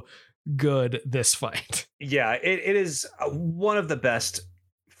so good, this fight. Yeah, it is one of the best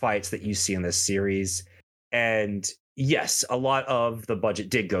fights that you see in this series. And yes, a lot of the budget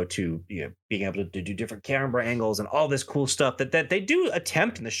did go to, you know, being able to do different camera angles and all this cool stuff that they do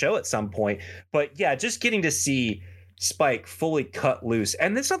attempt in the show at some point. But yeah, just getting to see Spike fully cut loose.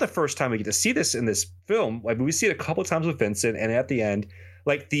 And it's not the first time we get to see this in this film. Like, we see it a couple times with Vincent, and at the end,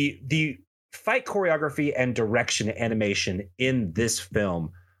 like the fight choreography and direction animation in this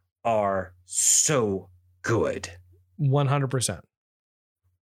film are so good. 100%.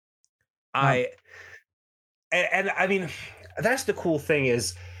 I mean, that's the cool thing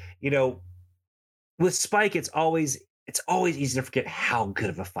is, you know, with Spike, it's always easy to forget how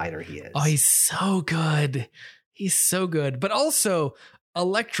good of a fighter he is. Oh, he's so good. He's so good. But also,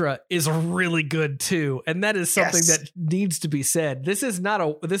 Elektra is really good too, and that is something that needs to be said. This is not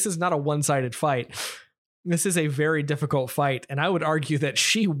a one-sided fight. This is a very difficult fight, and I would argue that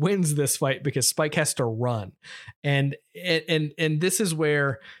she wins this fight because Spike has to run, and this is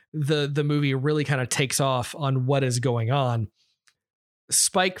where the movie really kind of takes off on what is going on.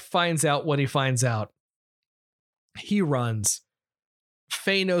 Spike finds out what he finds out. He runs.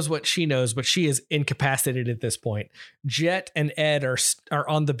 Faye knows what she knows, but she is incapacitated at this point. Jet and Ed are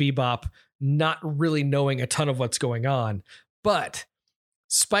on the Bebop, not really knowing a ton of what's going on. But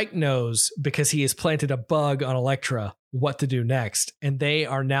Spike knows, because he has planted a bug on Elektra, what to do next. And they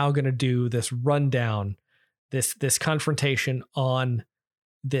are now going to do this rundown, this confrontation on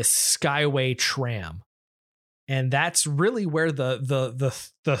this Skyway tram. And that's really where the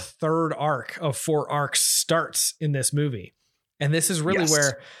third arc of 4 arcs starts in this movie. And this is really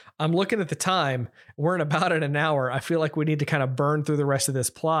where I'm looking at the time. We're in about an hour. I feel like we need to kind of burn through the rest of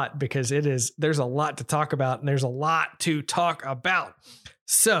this plot, because there's a lot to talk about, and there's a lot to talk about.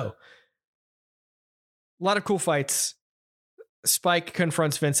 So, a lot of cool fights. Spike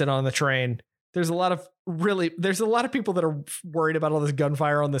confronts Vincent on the train. There's a lot of people that are worried about all this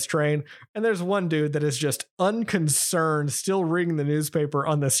gunfire on this train. And there's one dude that is just unconcerned, still reading the newspaper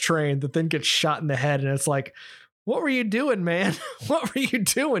on this train, that then gets shot in the head. And it's like, what were you doing, man? What were you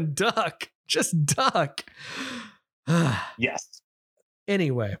doing? Duck. Just duck. Yes.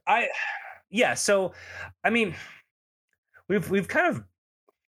 Anyway. So, I mean, we've kind of,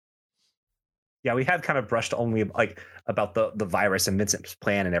 we have kind of brushed only like about the virus and Vincent's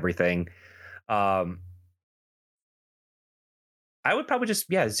plan and everything. I would probably just,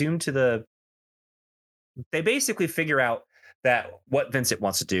 zoom to they basically figure out that what Vincent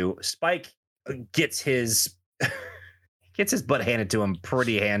wants to do. Spike gets his butt handed to him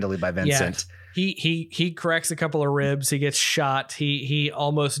pretty handily by Vincent. Yeah. He cracks a couple of ribs. He gets shot. He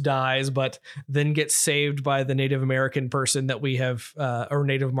almost dies, but then gets saved by the Native American person that we have, or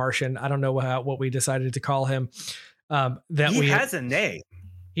Native Martian. I don't know what we decided to call him. He has a name.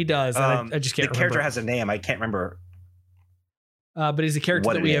 He does. I just can't remember. The character has a name. I can't remember. But he's a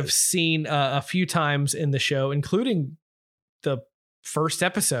character that we have seen a few times in the show, including the first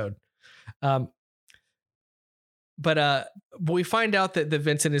episode. But we find out that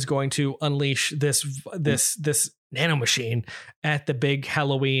Vincent is going to unleash this nanomachine at the big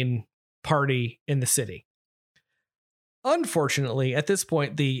Halloween party in the city. Unfortunately, at this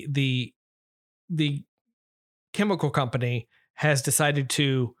point, the chemical company has decided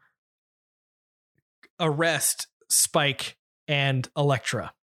to arrest Spike and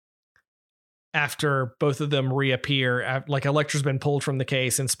Elektra after both of them reappear. Like, Elektra's been pulled from the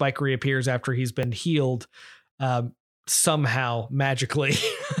case, and Spike reappears after he's been healed. Somehow magically,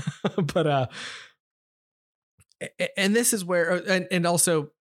 but and this is where, and also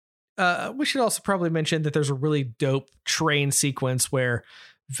we should also probably mention that there's a really dope train sequence where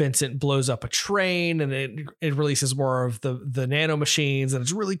Vincent blows up a train, and it releases more of the nanomachines, and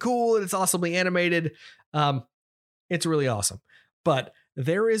it's really cool, and it's awesomely animated. It's really awesome. But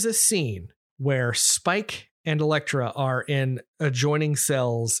there is a scene where Spike and Elektra are in adjoining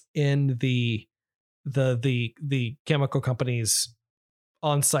cells in the chemical company's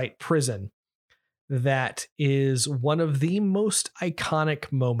on-site prison. That is one of the most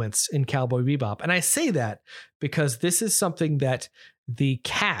iconic moments in Cowboy Bebop. And I say that because this is something that the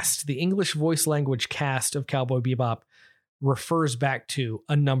cast, the English voice language cast of Cowboy Bebop, refers back to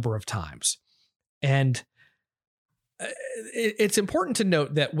a number of times. And it's important to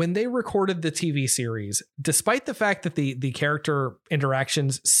note that when they recorded the TV series, despite the fact that the character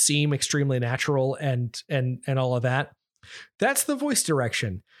interactions seem extremely natural and all of that, that's the voice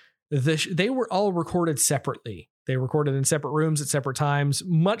direction. They were all recorded separately. They recorded in separate rooms at separate times,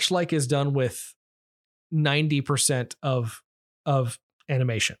 much like is done with 90% of of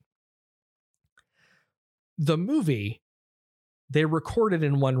animation. The movie, they recorded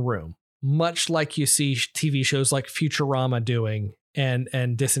in one room, much like you see TV shows like Futurama doing,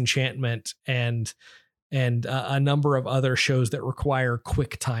 and Disenchantment, and a number of other shows that require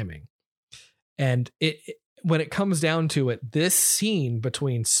quick timing. And when it comes down to it, this scene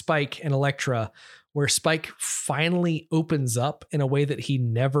between Spike and Elektra, where Spike finally opens up in a way that he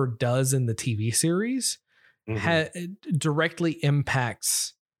never does in the TV series, directly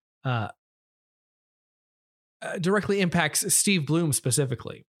impacts Steve Blum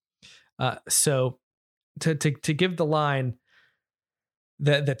specifically. So to give the line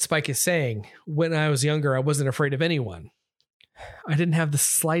that Spike is saying, when I was younger, I wasn't afraid of anyone. I didn't have the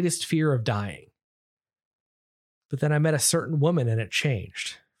slightest fear of dying. But then I met a certain woman and it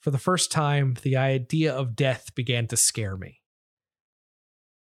changed. For the first time, the idea of death began to scare me.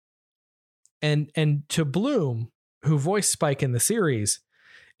 And to Blum, who voiced Spike in the series,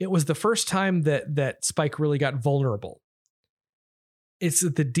 it was the first time that Spike really got vulnerable. It's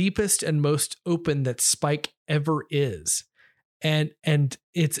the deepest and most open that Spike ever is. And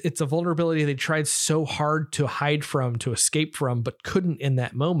it's a vulnerability they tried so hard to hide from, to escape from, but couldn't in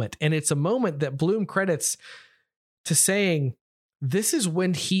that moment. And it's a moment that Blum credits to saying, this is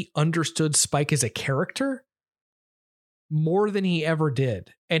when he understood Spike as a character more than he ever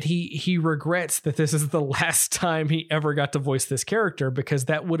did. And he regrets that this is the last time he ever got to voice this character, because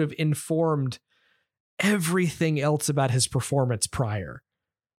that would have informed everything else about his performance prior,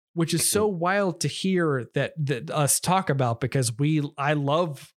 which is so wild to hear that us talk about, because I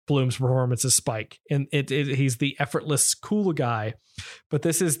love Blum's performance as Spike, and he's the effortless cool guy, but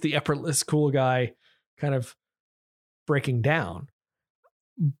this is the effortless cool guy kind of breaking down.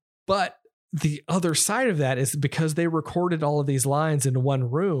 But the other side of that is, because they recorded all of these lines in one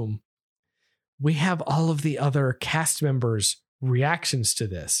room, we have all of the other cast members' reactions to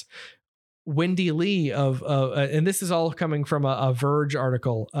this. Wendy Lee and this is all coming from a Verge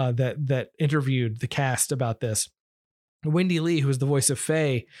article that interviewed the cast about this. Wendy Lee, who is the voice of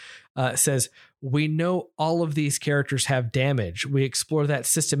Faye, says, "We know all of these characters have damage. We explore that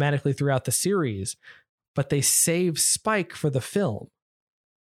systematically throughout the series, but they save Spike for the film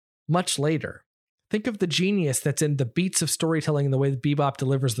much later. Think of the genius that's in the beats of storytelling and the way that Bebop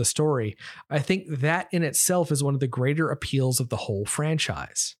delivers the story. I think that in itself is one of the greater appeals of the whole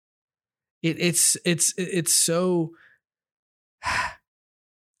franchise." It's so,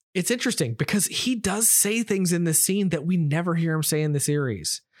 it's interesting because he does say things in this scene that we never hear him say in the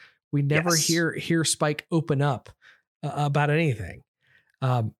series. We never hear Spike open up about anything.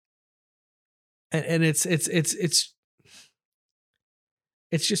 And it's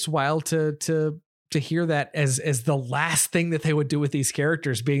just wild to hear that as the last thing that they would do with these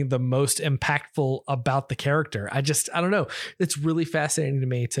characters being the most impactful about the character. I don't know. It's really fascinating to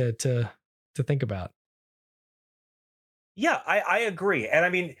me to think about. Yeah, I agree. And I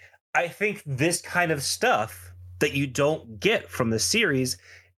mean, I think this kind of stuff that you don't get from the series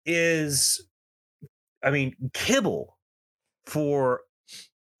is, I mean, kibble for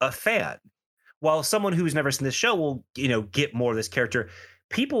a fan. While someone who's never seen this show will, get more of this character,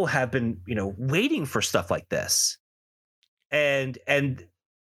 people have been, waiting for stuff like this. And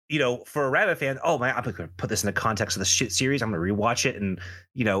for a Rabbit fan, oh man, I'm going to put this in the context of the series. I'm going to rewatch it, and,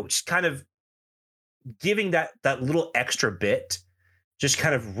 just kind of giving that little extra bit just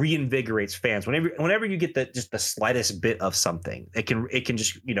kind of reinvigorates fans. Whenever you get just the slightest bit of something, it can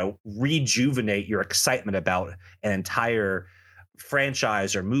just, rejuvenate your excitement about an entire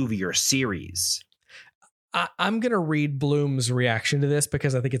franchise or movie or series. I'm going to read Blum's reaction to this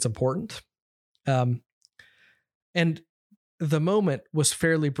because I think it's important. And the moment was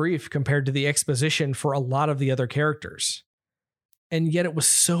fairly brief compared to the exposition for a lot of the other characters. And yet it was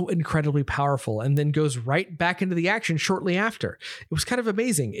so incredibly powerful, and then goes right back into the action shortly after. It was kind of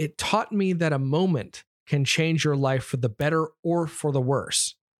amazing. It taught me that a moment can change your life for the better or for the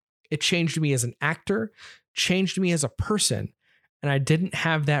worse. It changed me as an actor, changed me as a person, and I didn't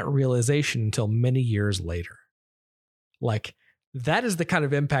have that realization until many years later. Like, that is the kind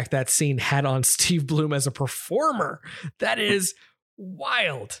of impact that scene had on Steve Blum as a performer. That is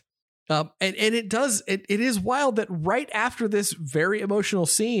wild. And it is wild that right after this very emotional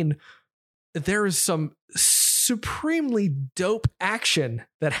scene, there is some supremely dope action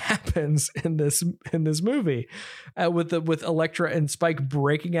that happens in this movie with Elektra and Spike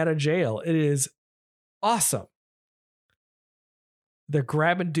breaking out of jail. It is awesome. They're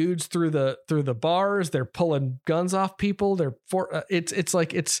grabbing dudes through the bars. They're pulling guns off people.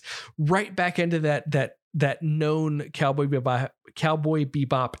 It's right back into that known Cowboy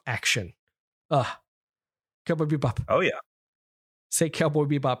Bebop action. Cowboy Bebop. Oh yeah. say Cowboy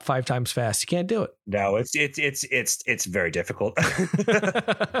Bebop 5 times fast. You can't do it. No, it's very difficult.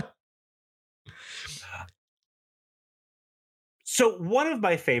 So one of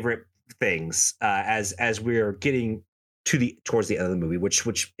my favorite things, as we're getting towards the end of the movie,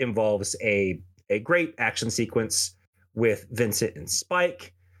 which involves a great action sequence with Vincent and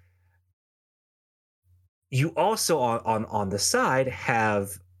Spike. You also on the side have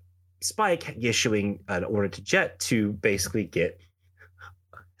Spike issuing an order to Jet to basically get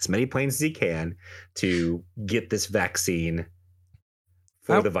as many planes as he can to get this vaccine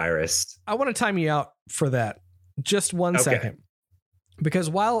for the virus. I want to time you out for that. Just one second. Because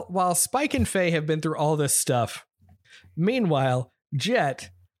while Spike and Faye have been through all this stuff, meanwhile, Jet,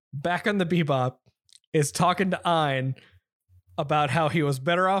 back on the Bebop, is talking to Ein about how he was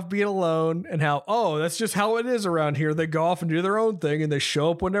better off being alone and how, that's just how it is around here. They go off and do their own thing and they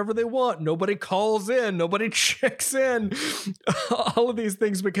show up whenever they want. Nobody calls in. Nobody checks in. All of these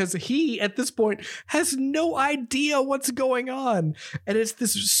things because he, at this point, has no idea what's going on. And it's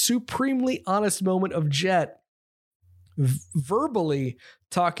this supremely honest moment of Jet verbally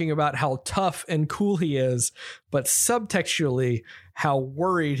talking about how tough and cool he is, but subtextually how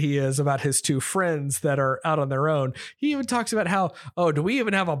worried he is about his two friends that are out on their own. He even talks about how, do we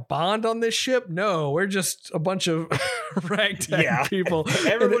even have a bond on this ship? No, we're just a bunch of ragtag people.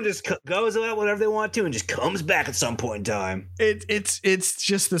 Everyone just goes out whenever they want to and just comes back at some point in time. It's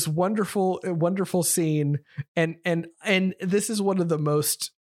just this wonderful scene. And this is one of the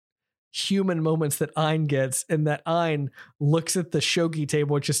most human moments that Ein gets, and that Ein looks at the shogi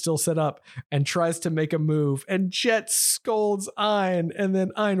table, which is still set up, and tries to make a move, and Jet scolds Ein, and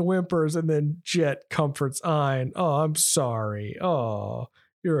then Ein whimpers, and then Jet comforts Ein. Oh, I'm sorry. Oh,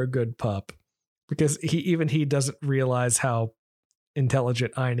 you're a good pup. Because he doesn't realize how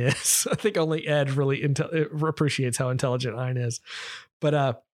intelligent Ein is. I think only Ed really appreciates how intelligent Ein is.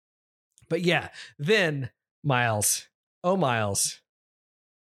 But yeah, then Miles. Oh, Miles.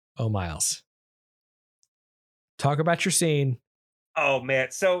 Talk about your scene. Oh, man.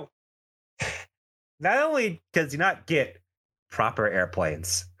 So not only does he not get proper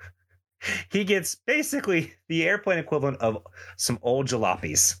airplanes, he gets basically the airplane equivalent of some old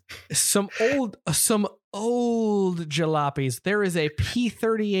jalopies. Some old jalopies. There is a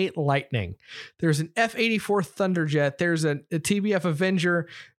P-38 Lightning. There's an F-84 Thunderjet. There's a TBF Avenger.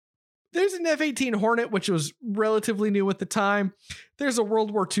 There's an F-18 Hornet, which was relatively new at the time. There's a World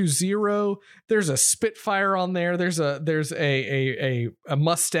War II Zero. There's a Spitfire on there. There's a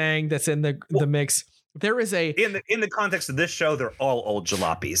Mustang that's in the mix. There is a in the context of this show, they're all old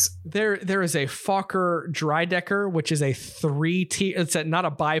jalopies. There is a Fokker Drydecker, which is a 3T. It's not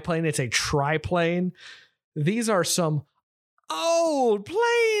a biplane. It's a triplane. These are some old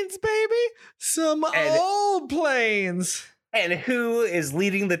planes, baby. Some old planes. And who is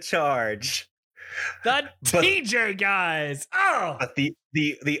leading the charge? The TJ guys. But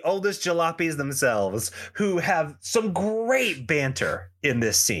the oldest jalopies themselves, who have some great banter in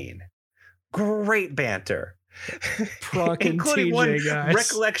this scene. Great banter. Including one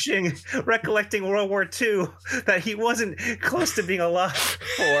guys. recollecting World War II that he wasn't close to being alive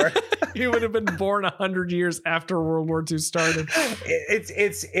for. He would have been born 100 years after World War II started.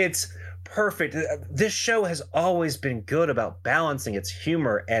 It's perfect. This show has always been good about balancing its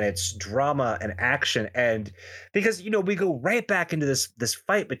humor and its drama and action, and because we go right back into this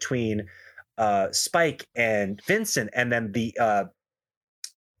fight between Spike and Vincent, and then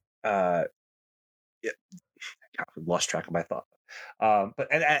lost track of my thought. But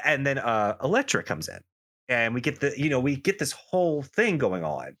then Elektra comes in, and we get this whole thing going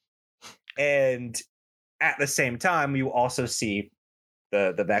on, and at the same time, you also see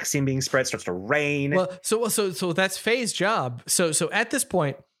the vaccine being spread, starts to rain. Well, so that's Faye's job. So at this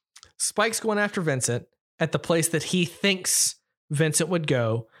point, Spike's going after Vincent at the place that he thinks Vincent would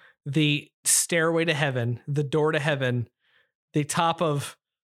go, the stairway to heaven, the door to heaven, the top of,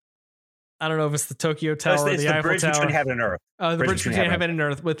 I don't know if it's the Tokyo Tower or the Eiffel bridge Tower. Between heaven and earth. The bridge between heaven and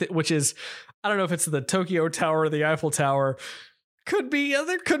earth, which is, I don't know if it's the Tokyo Tower or the Eiffel Tower. Could be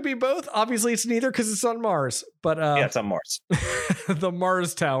other, could be both. Obviously, it's neither because it's on Mars. But yeah, it's on Mars. The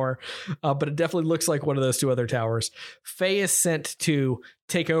Mars Tower. But it definitely looks like one of those two other towers. Faye is sent to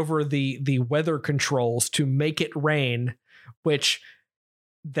take over the weather controls to make it rain, which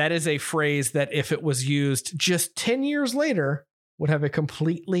that is a phrase that if it was used just 10 years later would have a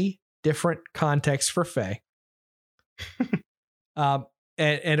completely different context for Faye.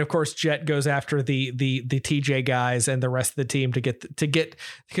 And of course, Jet goes after the TJ guys and the rest of the team to get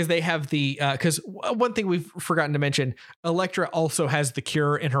because they have because one thing we've forgotten to mention, Elektra also has the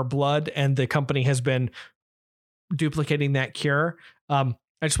cure in her blood, and the company has been duplicating that cure. I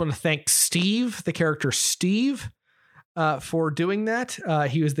just want to thank Steve, the character Steve, for doing that.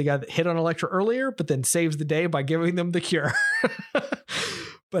 He was the guy that hit on Elektra earlier, but then saves the day by giving them the cure.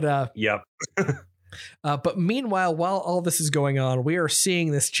 But yep. But meanwhile, while all this is going on, we are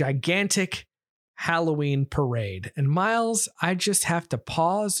seeing this gigantic Halloween parade. And Miles, I just have to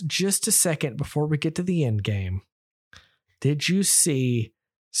pause just a second before we get to the end game. Did you see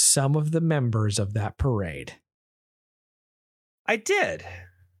some of the members of that parade? I did.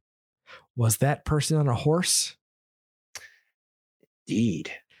 Was that person on a horse?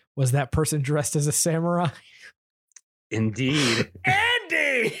 Indeed. Was that person dressed as a samurai? Indeed.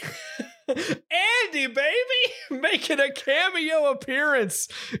 Andy! Andy, baby! Making a cameo appearance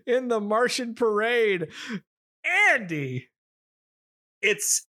in the Martian parade. Andy!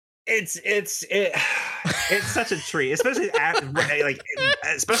 It's such a treat, especially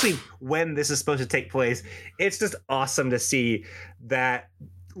especially when this is supposed to take place. It's just awesome to see that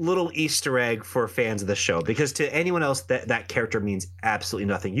little Easter egg for fans of the show, because to anyone else that character means absolutely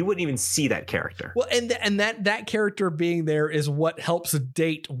nothing. You wouldn't even see that character. Well, and that character being there is what helps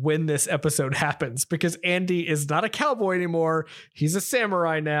date when this episode happens, because Andy is not a cowboy anymore. He's a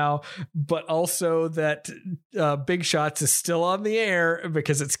samurai now, but also that Big Shots is still on the air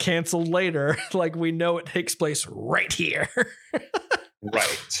because it's canceled later. Like, we know it takes place right here.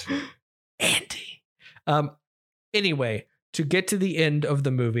 Right. Andy. Anyway, to get to the end of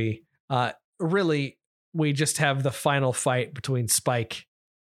the movie, really, we just have the final fight between Spike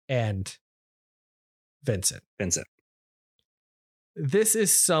and Vincent. This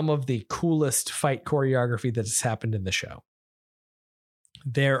is some of the coolest fight choreography that has happened in the show.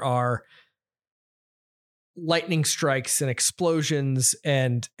 There are lightning strikes and explosions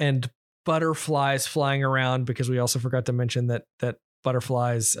and butterflies flying around, because we also forgot to mention that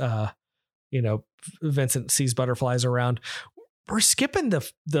butterflies, Vincent sees butterflies around. We're skipping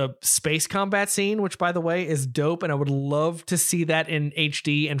the space combat scene, which, by the way, is dope, and I would love to see that in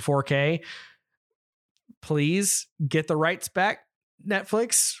HD and 4K. Please get the rights back,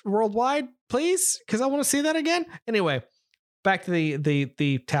 Netflix worldwide, please, because I want to see that again. Anyway, back to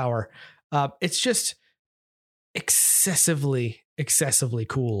the tower. It's just excessively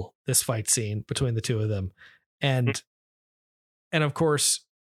cool, this fight scene between the two of them, and of course,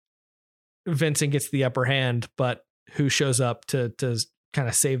 Vincent gets the upper hand, but who shows up to kind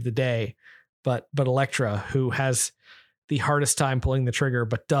of save the day? But Elektra, who has the hardest time pulling the trigger,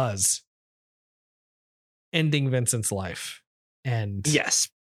 but does, ending Vincent's life. And yes,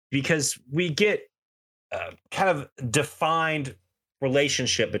 because we get kind of defined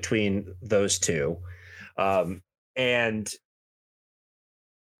relationship between those two, and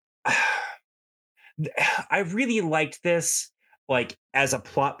I really liked this. Like, as a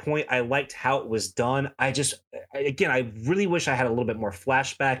plot point, I liked how it was done. I really wish I had a little bit more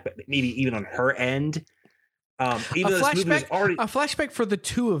flashback, but maybe even on her end. Even though this movie was already a flashback for the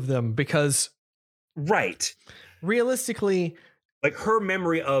two of them, because right, realistically, like her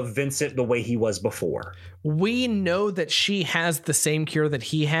memory of Vincent the way he was before. We know that she has the same cure that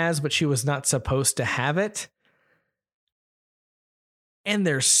he has, but she was not supposed to have it. And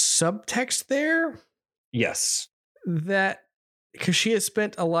there's subtext there. Yes. That, because she has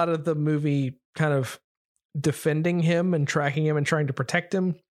spent a lot of the movie kind of defending him and tracking him and trying to protect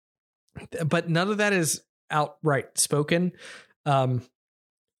him, but none of that is outright spoken.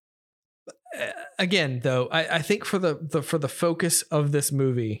 Again, though, I think for the focus of this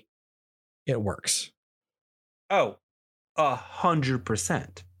movie, it works. Oh,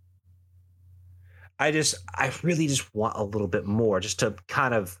 100%. I really just want a little bit more, just to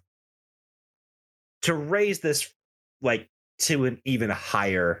kind of to raise this like to an even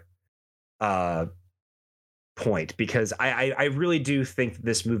higher point, because I really do think that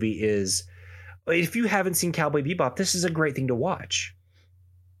this movie is, if you haven't seen Cowboy Bebop, this is a great thing to watch.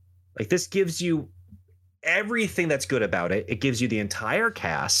 Like, this gives you everything that's good about it. It gives you the entire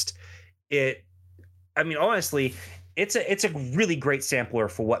cast. Honestly, it's a really great sampler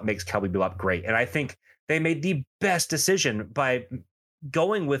for what makes Cowboy Bebop great. And I think they made the best decision by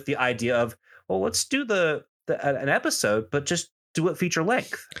going with the idea of, well, let's do an episode, but just do it feature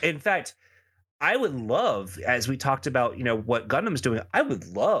length. In fact, I would love, as we talked about, what Gundam's doing, I would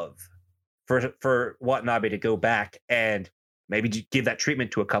love for Watanabe to go back and maybe give that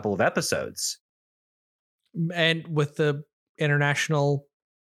treatment to a couple of episodes. And with the international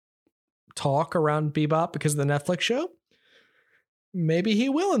talk around Bebop because of the Netflix show, maybe he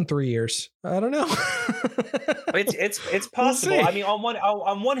will in 3 years. I don't know. It's possible. We'll I mean,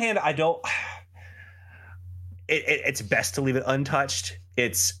 on one hand, I don't. It's best to leave it untouched,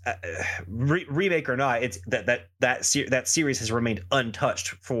 it's remake or not, it's that series has remained untouched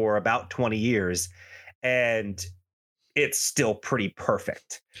for about 20 years, and it's still pretty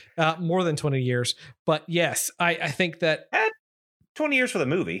perfect. More than 20 years, but yes, I think that 20 years for the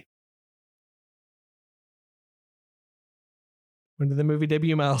movie. When did the movie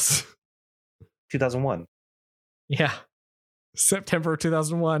debut, Miles? 2001. Yeah, September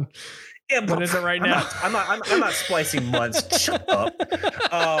 2001. Yeah, what is it right now? I'm not splicing months. Shut up.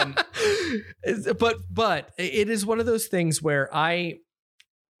 But it is one of those things where I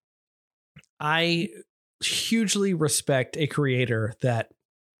hugely respect a creator that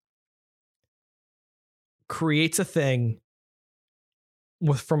creates a thing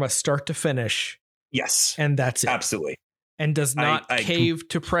from a start to finish. Yes, and that's it. Absolutely, and does not cave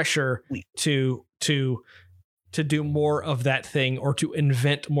to pressure to do more of that thing or to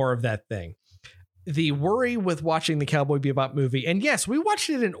invent more of that thing. The worry with watching the Cowboy Bebop movie, and yes, we watched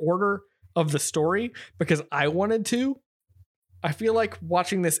it in order of the story because I wanted to. I feel like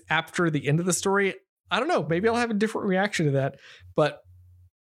watching this after the end of the story, I don't know, maybe I'll have a different reaction to that. But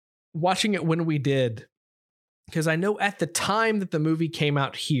watching it when we did, because I know at the time that the movie came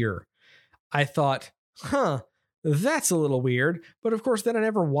out here, I thought, that's a little weird. But of course, then I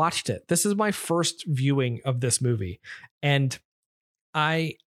never watched it. This is my first viewing of this movie. And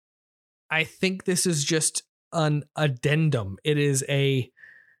I think this is just an addendum. It is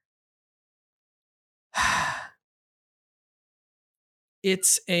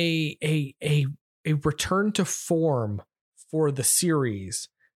it's a return to form for the series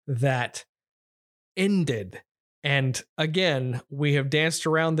that ended. And again, we have danced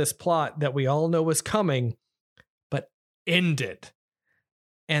around this plot that we all know is coming, but ended.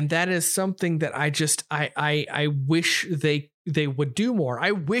 And that is something that I wish they would do more.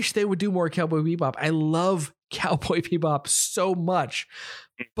 I wish they would do more Cowboy Bebop. I love Cowboy Bebop so much.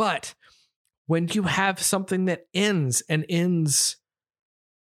 But when you have something that ends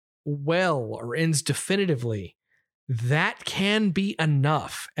well or ends definitively, that can be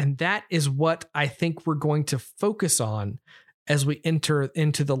enough. And that is what I think we're going to focus on as we enter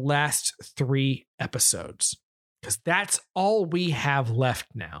into the last 3 episodes, because that's all we have left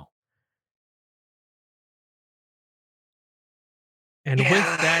now. And with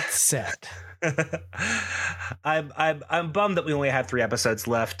that said, I'm bummed that we only have 3 episodes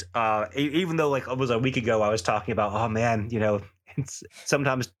left. Even though like it was a week ago, I was talking about, oh man, it's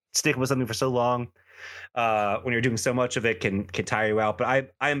sometimes sticking with something for so long, when you're doing so much of it can tire you out.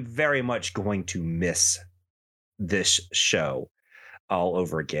 But I'm very much going to miss this show all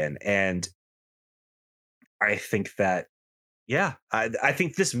over again. And I think that, I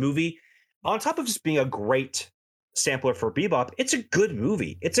think this movie, on top of just being a great sampler for Bebop, it's a good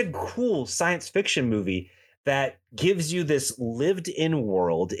movie. It's a cool science fiction movie that gives you this lived in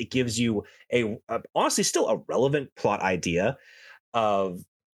world. It gives you a honestly still a relevant plot idea of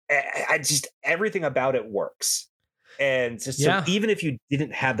everything about it works. And so even if you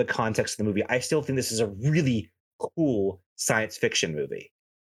didn't have the context of the movie, I still think this is a really cool science fiction movie.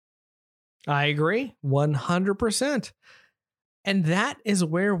 I agree 100%. And that is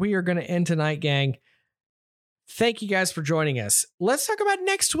where we are going to end tonight, gang. Thank you guys for joining us. Let's talk about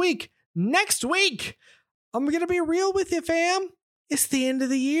next week. Next week, I'm going to be real with you, fam. It's the end of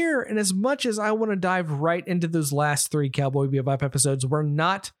the year. And as much as I want to dive right into those last 3 Cowboy Bebop episodes, we're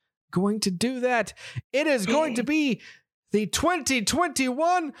not going to do that. It is going to be the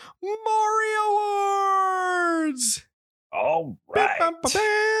 2021 Maury Awards. All right.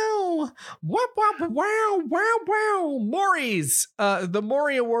 Maury's. The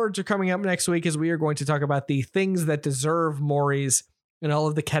Maury Awards are coming up next week, as we are going to talk about the things that deserve Maury's and all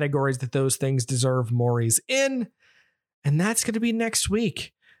of the categories that those things deserve Maury's in. And that's going to be next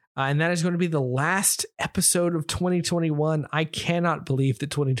week. And that is going to be the last episode of 2021. I cannot believe that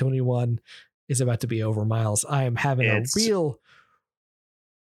 2021 is about to be over, Miles. I am having a real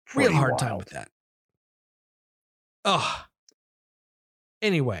hard time with that. Oh,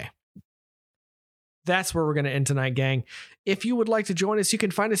 anyway, that's where we're going to end tonight, gang. If you would like to join us, you can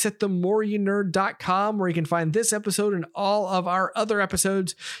find us at themoreyounerd.com, where you can find this episode and all of our other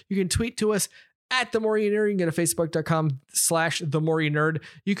episodes. You can tweet to us at @themoreyounerd. You can go to facebook.com/themoreyounerd.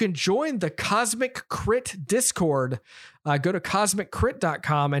 You can join the Cosmic Crit Discord. Go to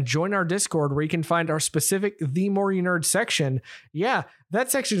cosmiccrit.com and join our Discord, where you can find our specific The More You Nerd section. Yeah, that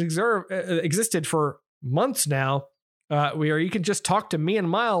section existed for months now, where you can just talk to me and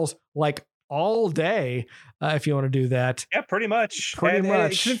Miles like all day, if you want to do that. Yeah, pretty much. Pretty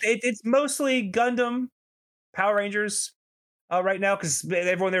much. It's mostly Gundam, Power Rangers, right now because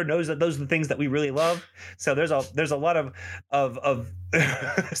everyone there knows that those are the things that we really love. So there's a lot of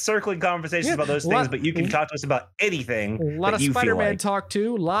circling conversations about those things, but you can talk to us about anything. A lot of Spider-Man talk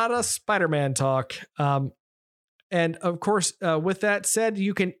too. A lot of Spider-Man talk. And of course, with that said,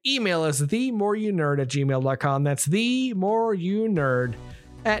 you can email us themoreyounerd@gmail.com. That's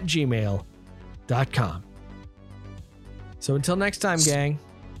themoreyounerd@gmail.com. So until next time, gang.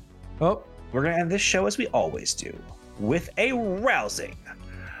 Oh, we're going to end this show as we always do with a rousing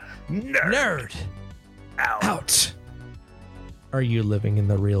nerd out. Are you living in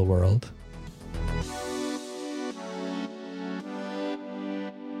the real world?